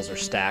the levels are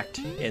stacked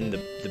in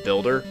the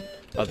builder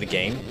of the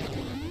game,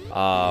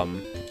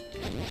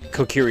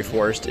 Kokiri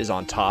Forest is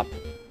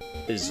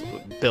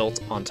built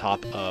on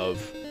top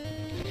of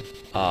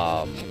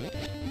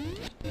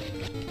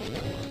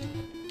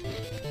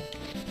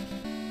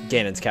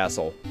Ganon's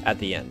castle at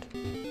the end.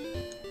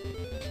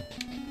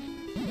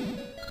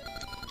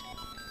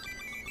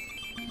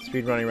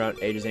 Speed running around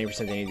ages 80%,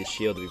 they need the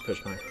shield to be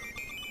pushed by.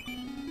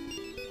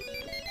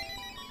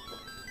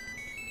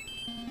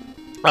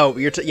 Oh,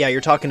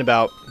 you're talking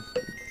about.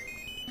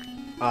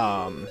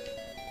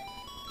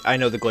 I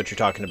know the glitch you're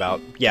talking about.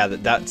 Yeah,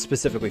 that's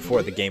specifically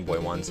for the Game Boy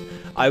ones.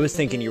 I was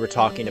thinking you were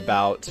talking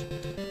about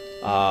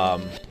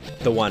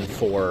the one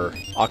for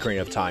Ocarina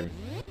of Time,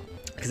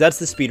 because that's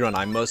the speedrun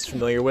I'm most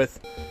familiar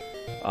with.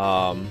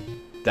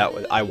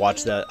 I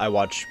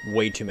watch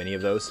way too many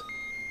of those.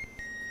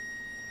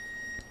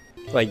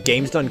 Like,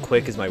 games done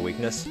quick is my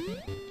weakness.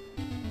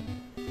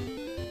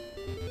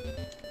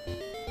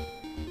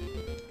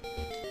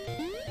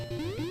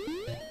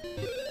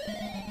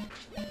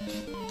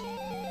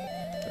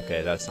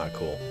 Okay, that's not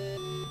cool.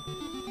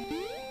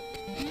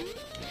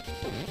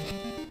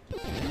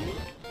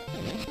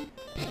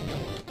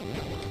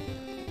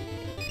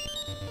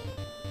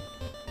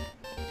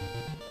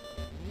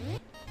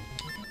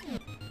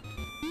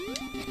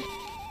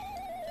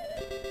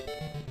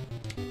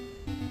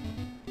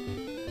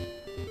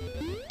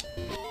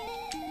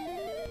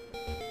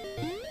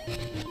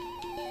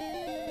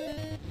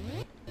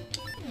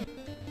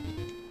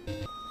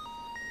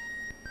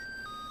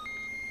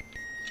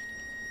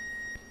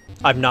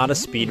 I'm not a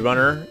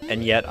speedrunner,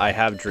 and yet I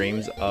have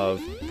dreams of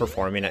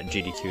performing at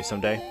GDQ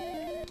someday.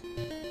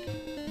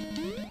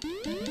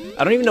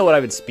 I don't even know what I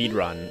would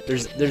speedrun.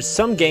 There's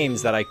some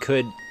games that I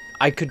could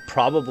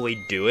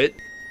probably do it.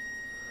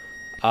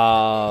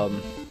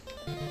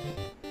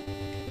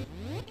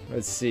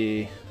 Let's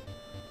see.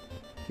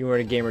 You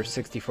weren't a gamer of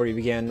 64. You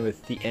began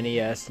with the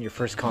NES, and your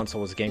first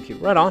console was a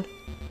GameCube. Right on.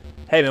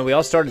 Hey man, we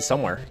all started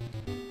somewhere.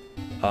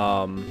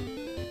 I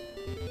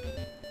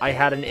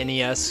had an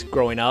NES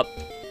growing up.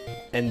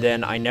 And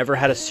then I never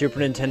had a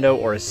Super Nintendo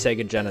or a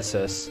Sega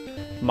Genesis.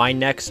 My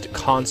next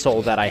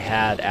console that I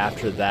had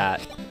after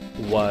that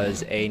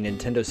was a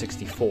Nintendo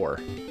 64.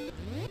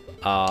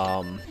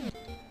 And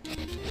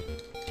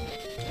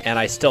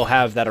I still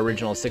have that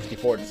original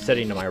 64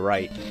 sitting to my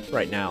right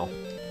now.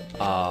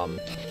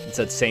 It's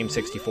that same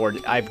 64.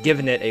 I've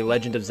given it a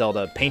Legend of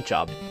Zelda paint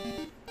job.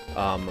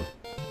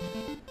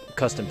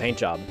 Custom paint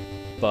job.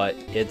 But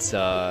it's,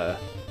 yeah,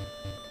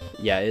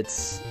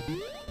 it's...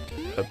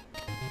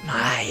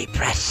 my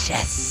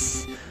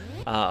precious.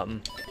 I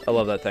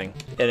love that thing,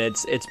 and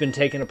it's been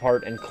taken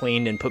apart and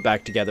cleaned and put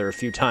back together a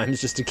few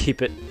times just to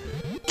keep it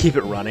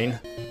running.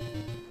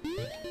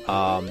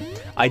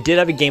 I did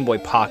have a Game Boy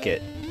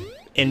Pocket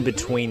in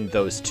between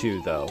those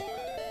two though,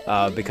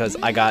 because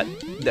I got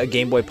a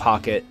Game Boy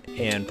Pocket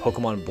and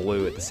Pokemon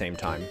Blue at the same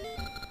time.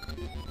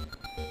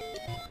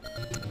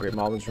 Great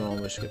Moblins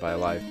Run, wish to get by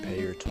alive, pay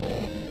your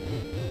toll.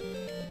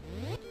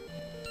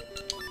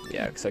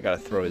 Yeah, because I gotta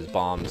throw his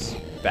bombs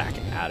back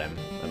at him,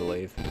 I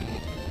believe.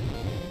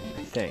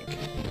 I think.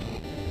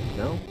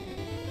 No?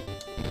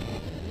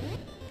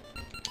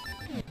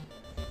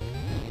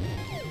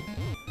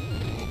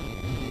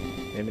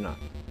 Maybe not.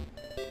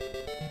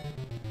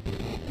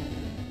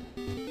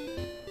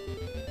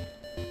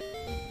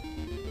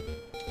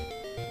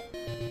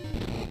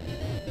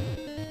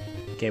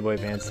 Game Boy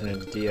Advance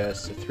and a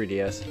DS, a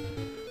 3DS.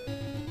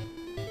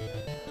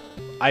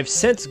 I've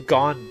since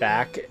gone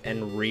back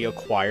and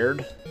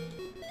reacquired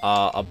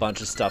a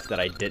bunch of stuff that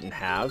I didn't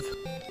have.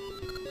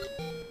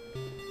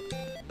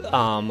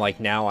 Like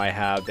now I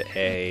have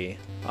a,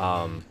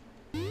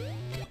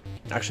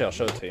 actually I'll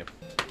show it to you.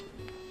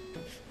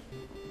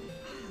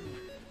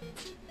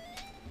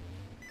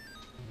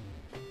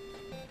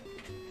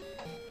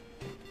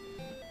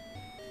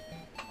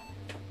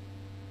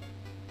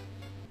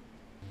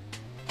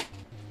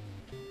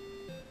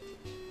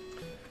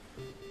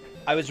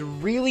 I was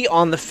really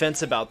on the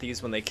fence about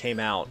these when they came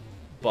out,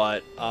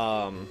 but,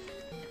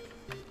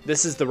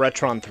 this is the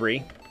Retron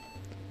 3.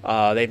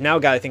 They've now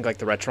got, I think, like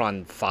the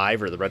Retron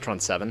 5 or the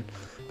Retron 7.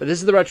 But this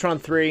is the Retron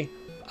 3.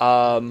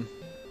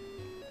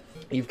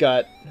 You've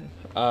got,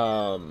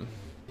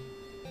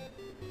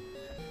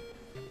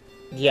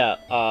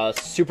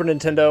 Super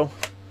Nintendo,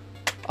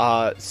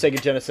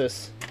 Sega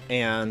Genesis,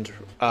 and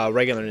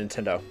regular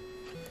Nintendo.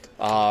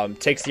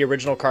 Takes the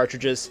original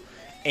cartridges,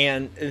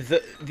 and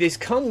these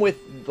come with,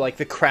 like,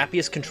 the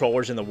crappiest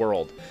controllers in the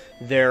world.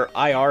 They're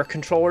IR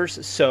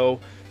controllers,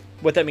 so...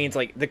 what that means,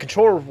 like, the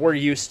controller we're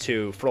used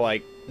to for,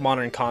 like,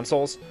 modern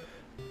consoles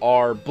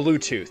are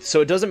Bluetooth.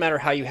 So it doesn't matter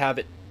how you have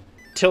it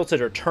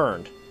tilted or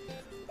turned.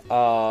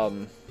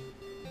 But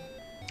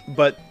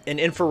an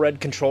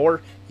infrared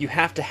controller, you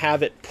have to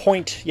have it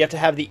you have to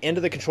have the end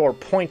of the controller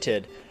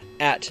pointed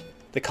at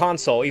the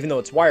console, even though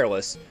it's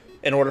wireless,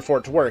 in order for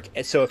it to work.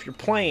 And so if you're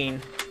playing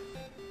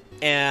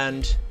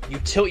and you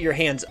tilt your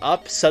hands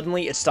up,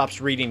 suddenly it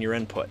stops reading your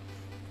input.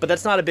 But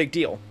that's not a big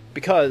deal,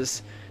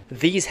 because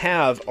these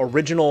have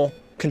original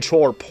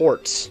controller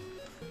ports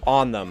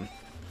on them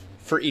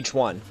for each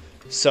one.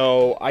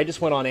 So I just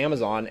went on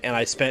Amazon and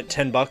I spent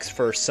 $10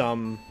 for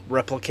some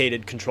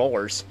replicated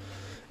controllers,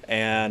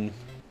 and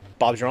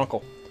Bob's your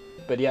uncle.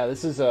 But yeah,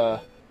 this is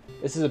a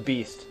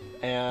beast,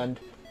 and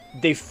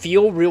they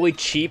feel really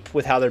cheap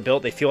with how they're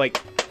built. They feel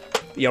like,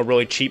 you know,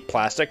 really cheap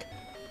plastic,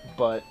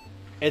 but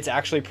it's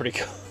actually pretty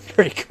cool.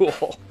 Pretty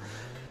cool.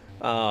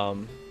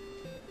 And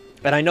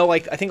I know, I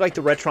think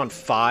the Retron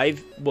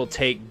 5 will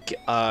take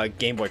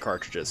Game Boy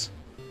cartridges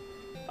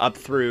up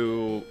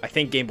through, I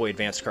think, Game Boy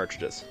Advance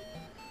cartridges.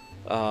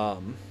 I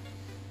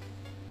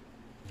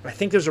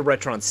think there's a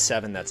Retron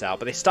 7 that's out,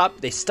 but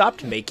they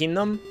stopped making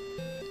them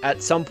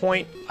at some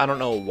point. I don't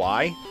know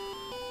why,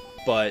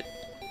 but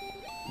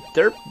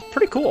they're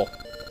pretty cool.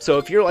 So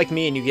if you're like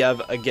me and you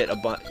get a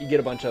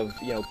bunch of,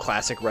 you know,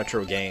 classic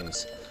retro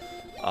games,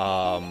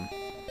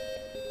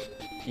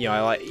 you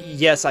know,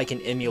 yes, I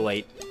can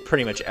emulate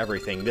pretty much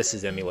everything. This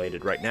is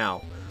emulated right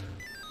now,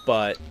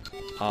 but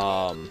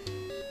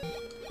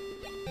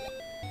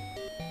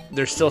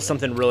there's still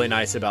something really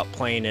nice about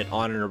playing it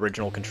on an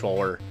original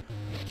controller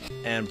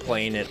and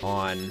playing it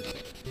on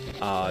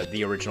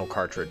the original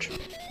cartridge.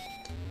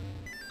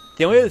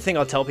 The only other thing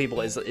I'll tell people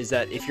is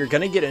that if you're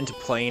going to get into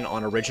playing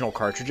on original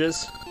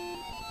cartridges,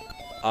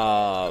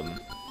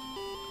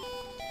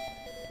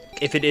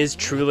 if it is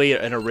truly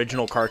an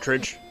original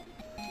cartridge,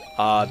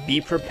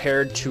 be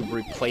prepared to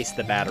replace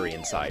the battery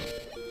inside.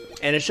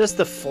 And it's just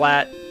the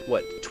flat,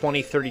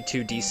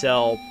 2032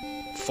 D-cell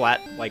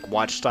flat, like,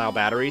 watch-style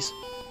batteries.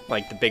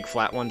 Like the big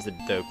flat ones,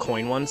 the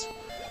coin ones.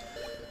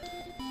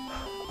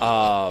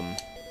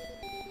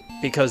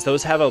 Because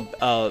those have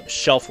a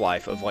shelf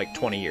life of like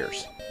 20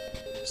 years.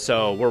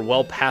 So we're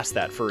well past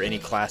that for any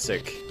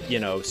classic, you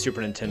know,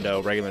 Super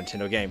Nintendo, regular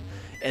Nintendo game.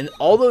 And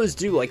all those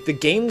do, like, the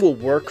game will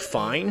work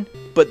fine,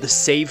 but the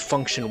save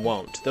function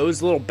won't.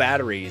 Those little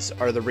batteries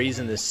are the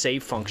reason the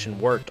save function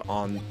worked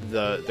on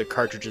the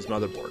cartridge's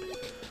motherboard.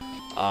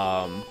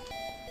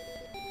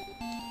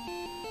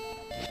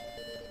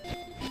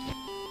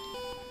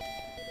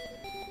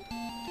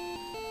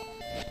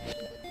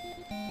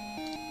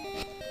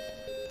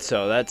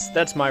 So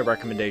that's my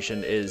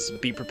recommendation, is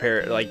be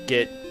prepared, like,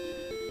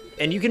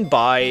 and you can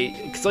buy,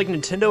 because like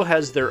Nintendo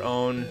has their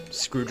own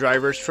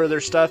screwdrivers for their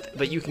stuff,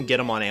 but you can get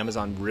them on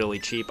Amazon really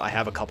cheap. I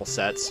have a couple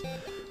sets.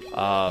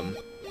 But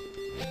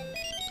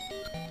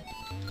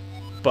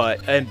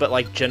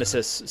like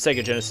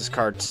Sega Genesis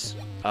carts,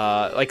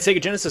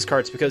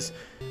 because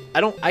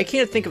I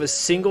can't think of a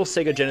single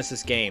Sega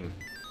Genesis game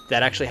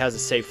that actually has a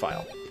save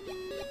file.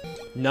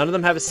 None of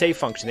them have a save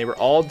function. They were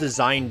all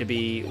designed to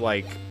be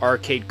like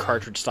arcade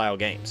cartridge style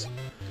games.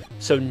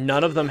 So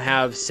none of them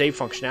have save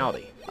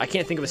functionality. I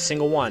can't think of a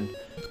single one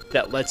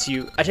that lets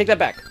you... I take that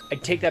back.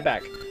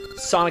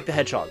 Sonic the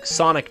Hedgehog.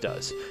 Sonic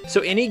does.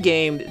 So any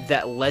game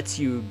that lets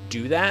you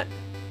do that,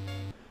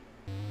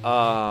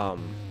 you're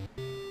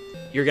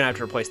going to have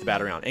to replace the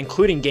battery on,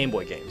 including Game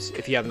Boy games,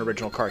 if you have an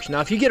original cartridge. Now,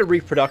 if you get a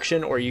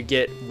reproduction or you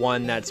get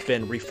one that's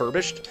been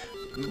refurbished,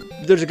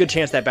 there's a good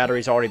chance that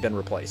battery's already been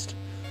replaced.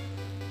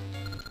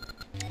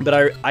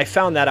 But I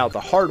found that out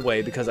the hard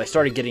way because I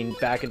started getting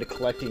back into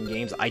collecting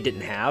games I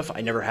didn't have.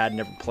 I never had,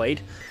 never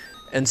played.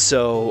 And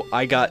so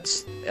I got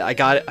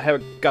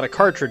a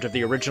cartridge of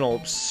the original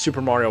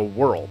Super Mario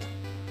World.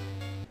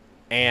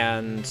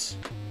 And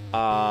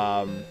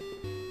I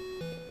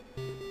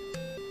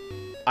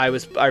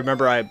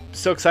remember I was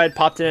so excited,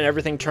 popped it in,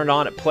 everything turned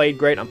on, it played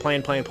great. I'm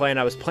playing.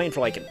 I was playing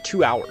for like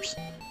 2 hours.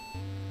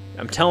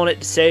 I'm telling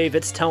it to save,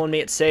 it's telling me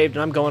it's saved,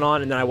 and I'm going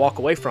on, and then I walk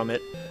away from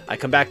it. I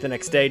come back the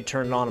next day,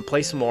 turn it on, and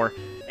play some more,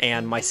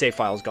 and my save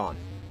file's gone.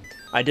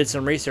 I did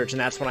some research, and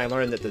that's when I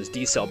learned that those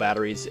D-cell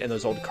batteries and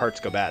those old carts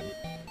go bad.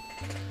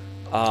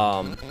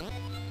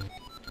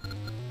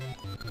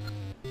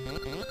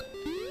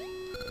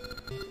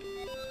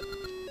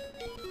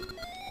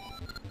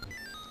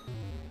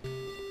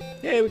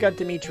 Yay, we got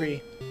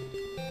Dimitri.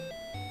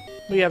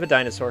 We have a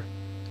dinosaur.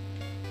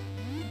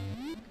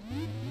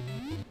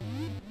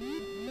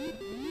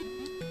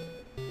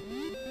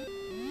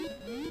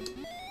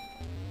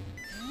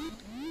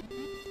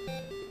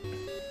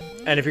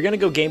 And if you're going to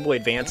go Game Boy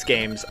Advance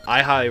games,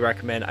 I highly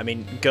recommend,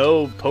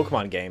 go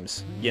Pokemon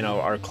games,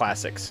 are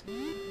classics.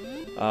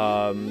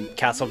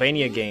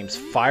 Castlevania games,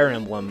 Fire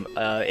Emblem,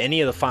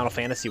 any of the Final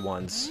Fantasy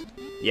ones.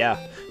 Yeah.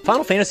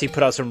 Final Fantasy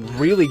put out some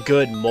really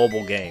good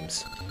mobile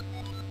games.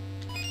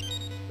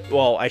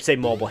 Well, I say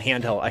mobile,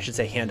 handheld, I should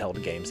say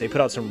handheld games. They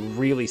put out some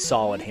really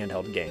solid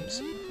handheld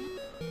games.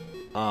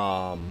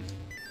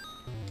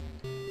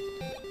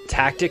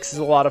 Tactics is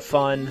a lot of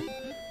fun.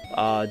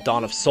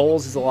 Dawn of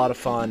Souls is a lot of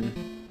fun.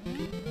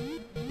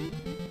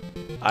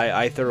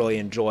 I thoroughly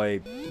enjoy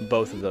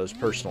both of those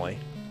personally.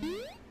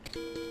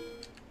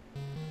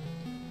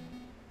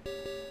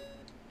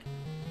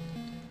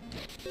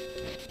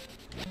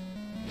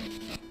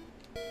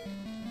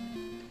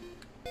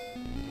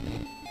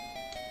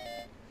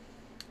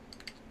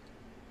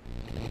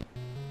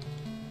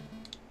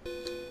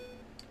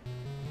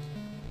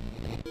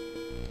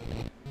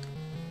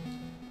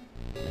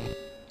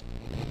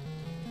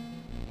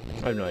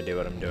 have no idea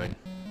what I'm doing.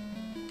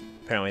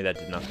 Apparently that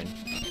did nothing.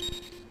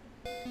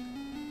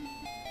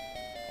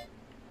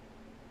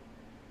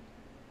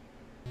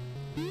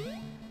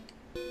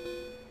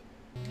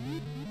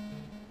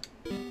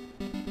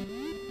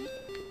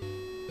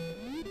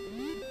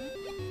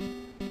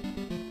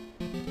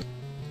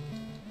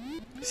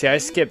 See,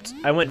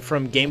 I went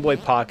from Game Boy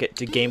Pocket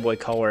to Game Boy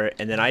Color,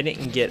 and then I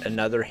didn't get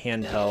another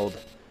handheld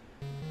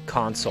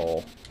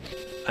console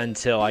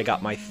until I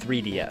got my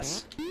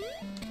 3DS.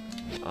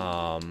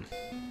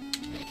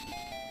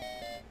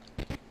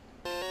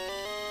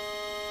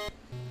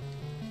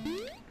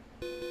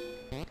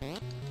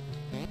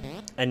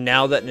 And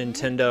now that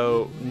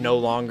Nintendo no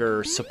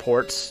longer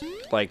supports,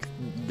 like,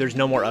 there's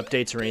no more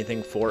updates or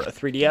anything for a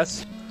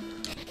 3DS,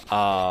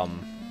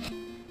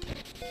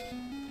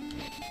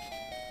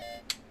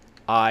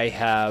 I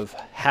have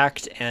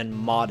hacked and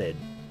modded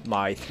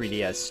my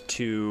 3DS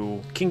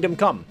to Kingdom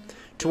Come,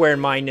 to where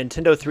my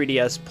Nintendo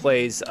 3DS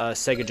plays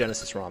Sega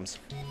Genesis ROMs.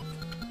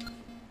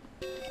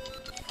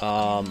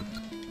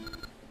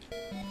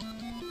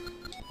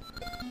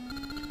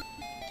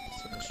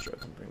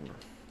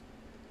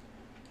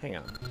 Hang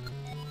on.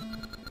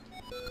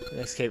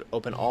 Next cave,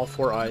 open all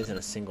 4 eyes in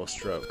a single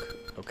stroke.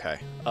 Okay.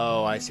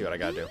 Oh, I see what I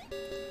gotta do.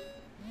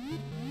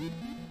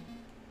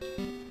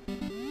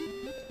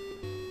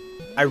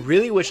 I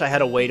really wish I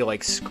had a way to,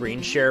 like,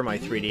 screen share my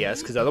 3DS,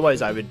 because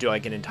otherwise I would do,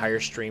 like, an entire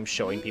stream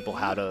showing people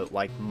how to,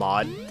 like,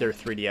 mod their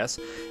 3DS.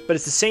 But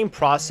it's the same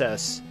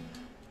process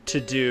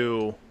to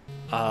do,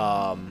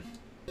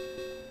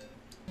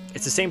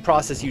 it's the same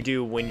process you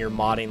do when you're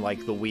modding,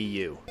 like, the Wii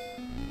U.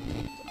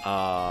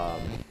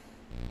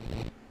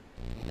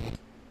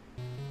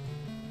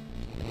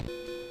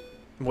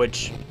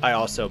 Which I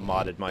also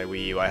modded my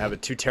Wii U. I have a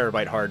 2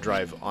 terabyte hard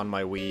drive on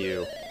my Wii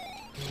U.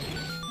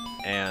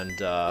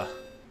 And,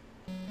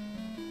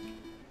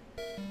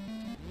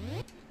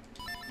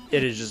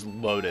 it is just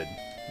loaded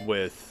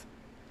with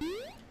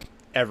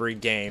every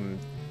game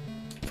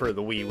for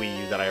the Wii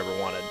U that I ever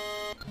wanted.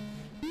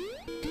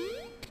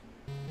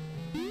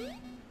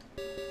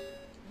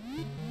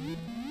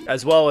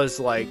 As well as,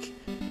 like,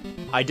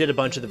 I did a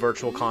bunch of the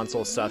Virtual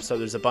Console stuff, so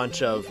there's a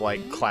bunch of,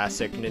 like,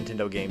 classic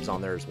Nintendo games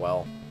on there as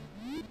well.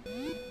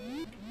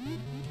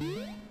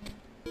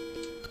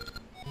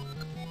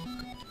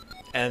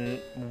 And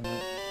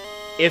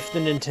if the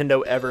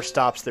Nintendo ever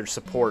stops their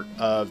support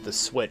of the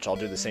Switch, I'll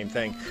do the same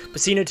thing.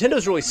 But see,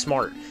 Nintendo's really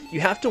smart. You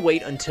have to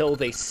wait until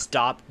they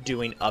stop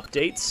doing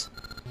updates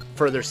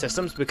for their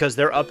systems, because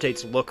their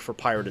updates look for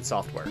pirated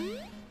software.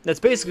 That's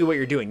basically what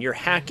you're doing. You're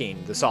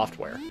hacking the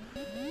software.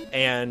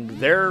 And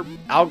they're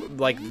out,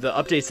 like, the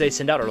updates they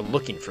send out are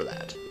looking for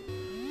that.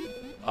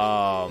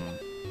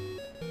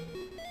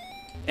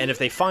 And if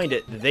they find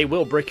it, they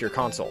will brick your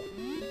console.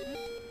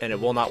 And it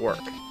will not work.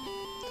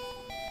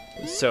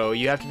 So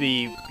you have to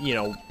be, you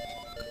know,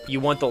 you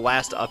want the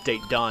last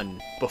update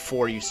done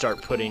before you start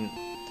putting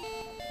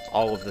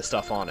all of the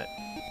stuff on it.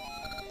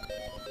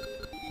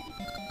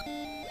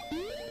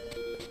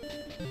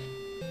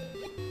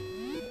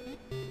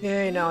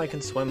 Yay, now I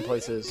can swim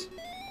places.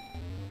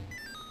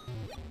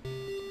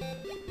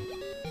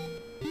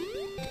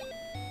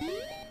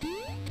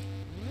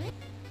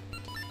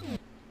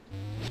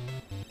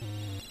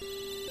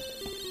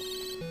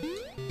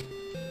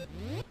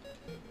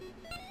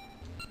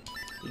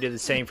 You did the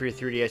same for your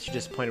 3DS, you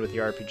disappointed with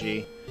your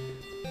RPG.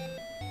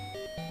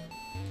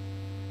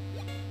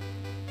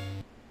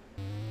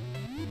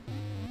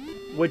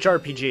 Which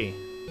RPG?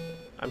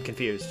 I'm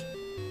confused.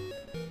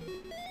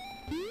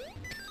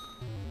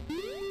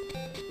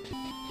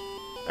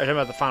 Are you talking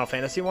about the Final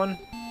Fantasy one?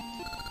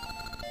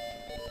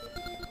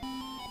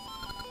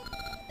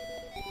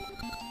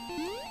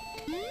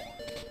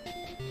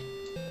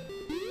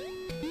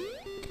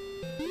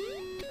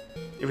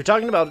 If we're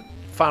talking about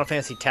Final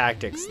Fantasy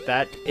Tactics,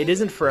 that it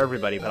isn't for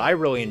everybody, but I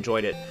really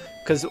enjoyed it,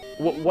 because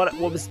what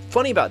was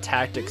funny about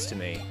Tactics to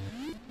me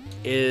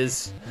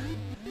is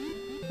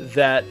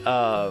that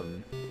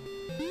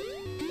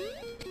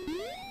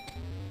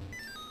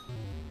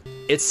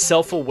it's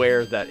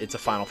self-aware that it's a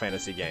Final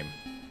Fantasy game,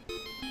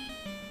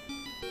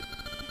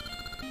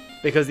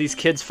 because these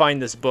kids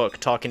find this book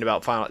talking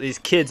about these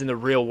kids in the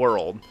real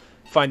world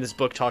find this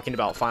book talking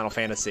about Final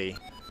Fantasy,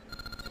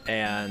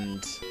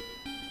 and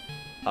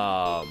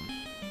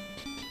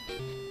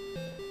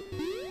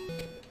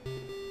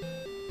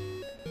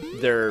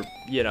they're,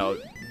 you know,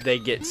 they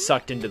get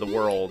sucked into the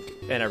world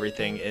and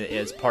everything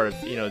as part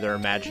of, you know, their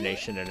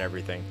imagination and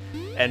everything.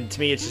 And to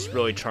me, it's just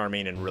really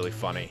charming and really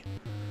funny.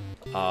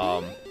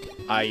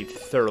 I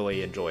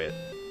thoroughly enjoy it.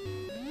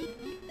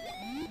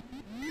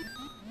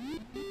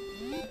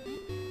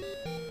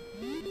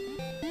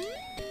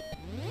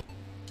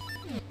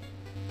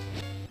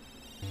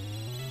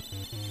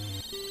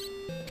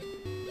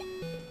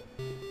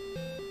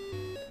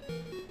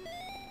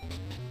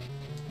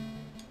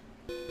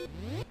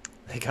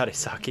 They got it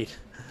saki'd.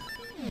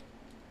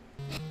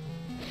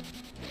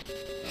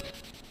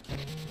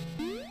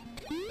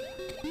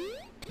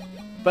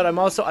 But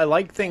I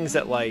like things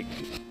that, like,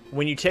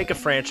 when you take a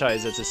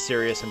franchise that's as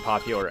serious and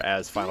popular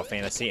as Final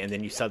Fantasy and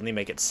then you suddenly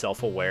make it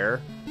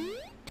self-aware,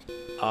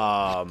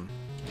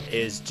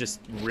 is just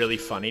really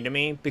funny to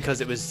me,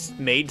 because it was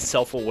made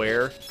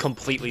self-aware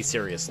completely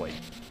seriously.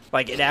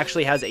 Like, it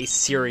actually has a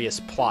serious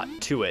plot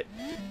to it.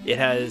 It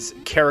has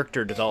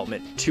character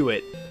development to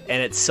it,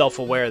 and it's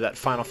self-aware that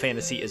Final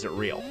Fantasy isn't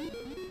real.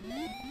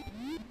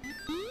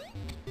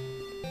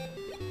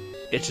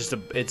 It's just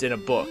it's in a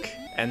book,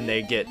 and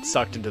they get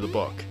sucked into the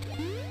book.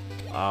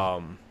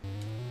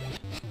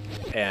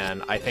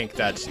 And I think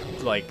that's,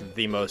 like,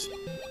 the most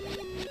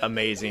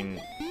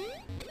amazing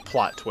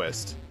plot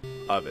twist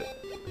of it.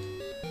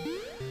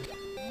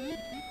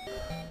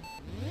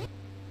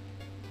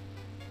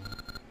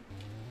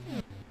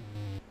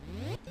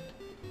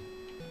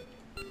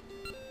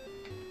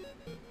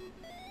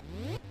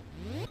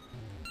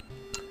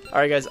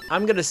 Alright guys,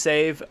 I'm going to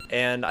save,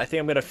 and I think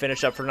I'm going to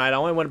finish up for tonight. I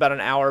only went about an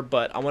hour,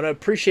 but I want to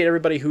appreciate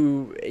everybody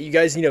who, you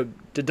guys, you know,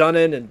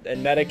 Dedunin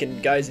and Medic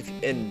and guys,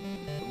 and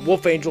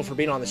Wolf Angel for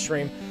being on the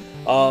stream.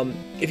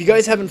 If you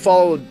guys haven't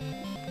followed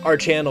our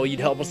channel, you'd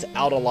help us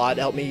out a lot.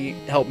 Help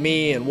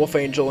me and Wolf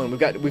Angel, and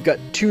we've got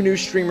 2 new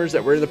streamers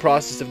that we're in the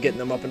process of getting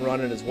them up and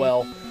running as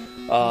well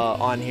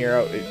on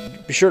here.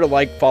 Be sure to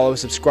like, follow,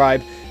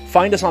 subscribe.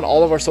 Find us on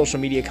all of our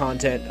social media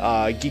content,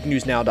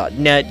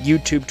 geeknewsnow.net,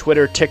 YouTube,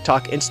 Twitter,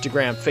 TikTok,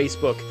 Instagram,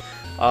 Facebook,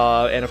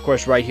 and of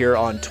course right here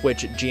on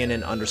Twitch at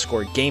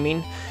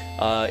GNN_gaming.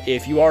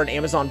 If you are an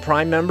Amazon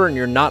Prime member and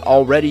you're not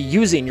already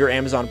using your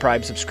Amazon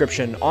Prime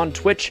subscription on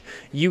Twitch,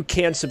 you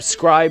can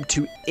subscribe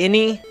to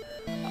any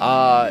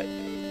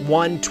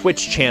one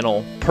Twitch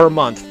channel per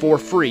month for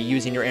free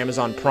using your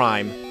Amazon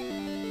Prime.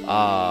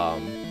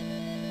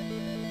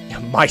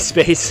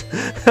 MySpace.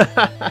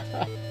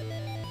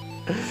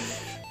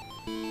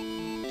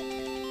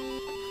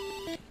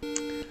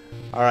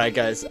 Alright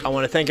guys, I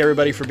want to thank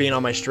everybody for being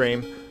on my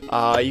stream.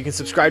 You can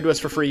subscribe to us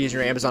for free using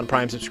your Amazon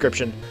Prime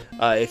subscription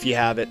if you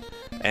have it.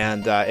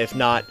 And if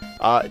not,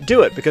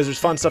 do it, because there's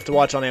fun stuff to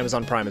watch on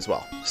Amazon Prime as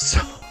well.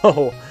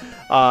 So,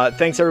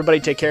 thanks everybody,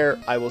 take care.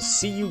 I will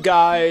see you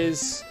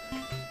guys,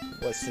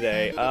 what's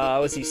today?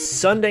 Let's see,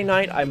 Sunday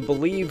night, I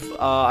believe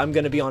I'm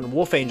going to be on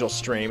Wolf Angel's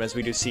stream as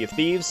we do Sea of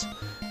Thieves.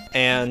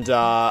 And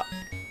I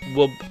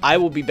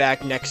will be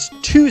back next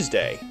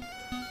Tuesday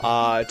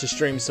to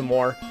stream some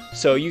more.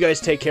 So you guys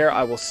take care.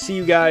 I will see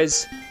you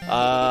guys.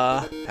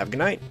 Have a good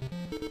night.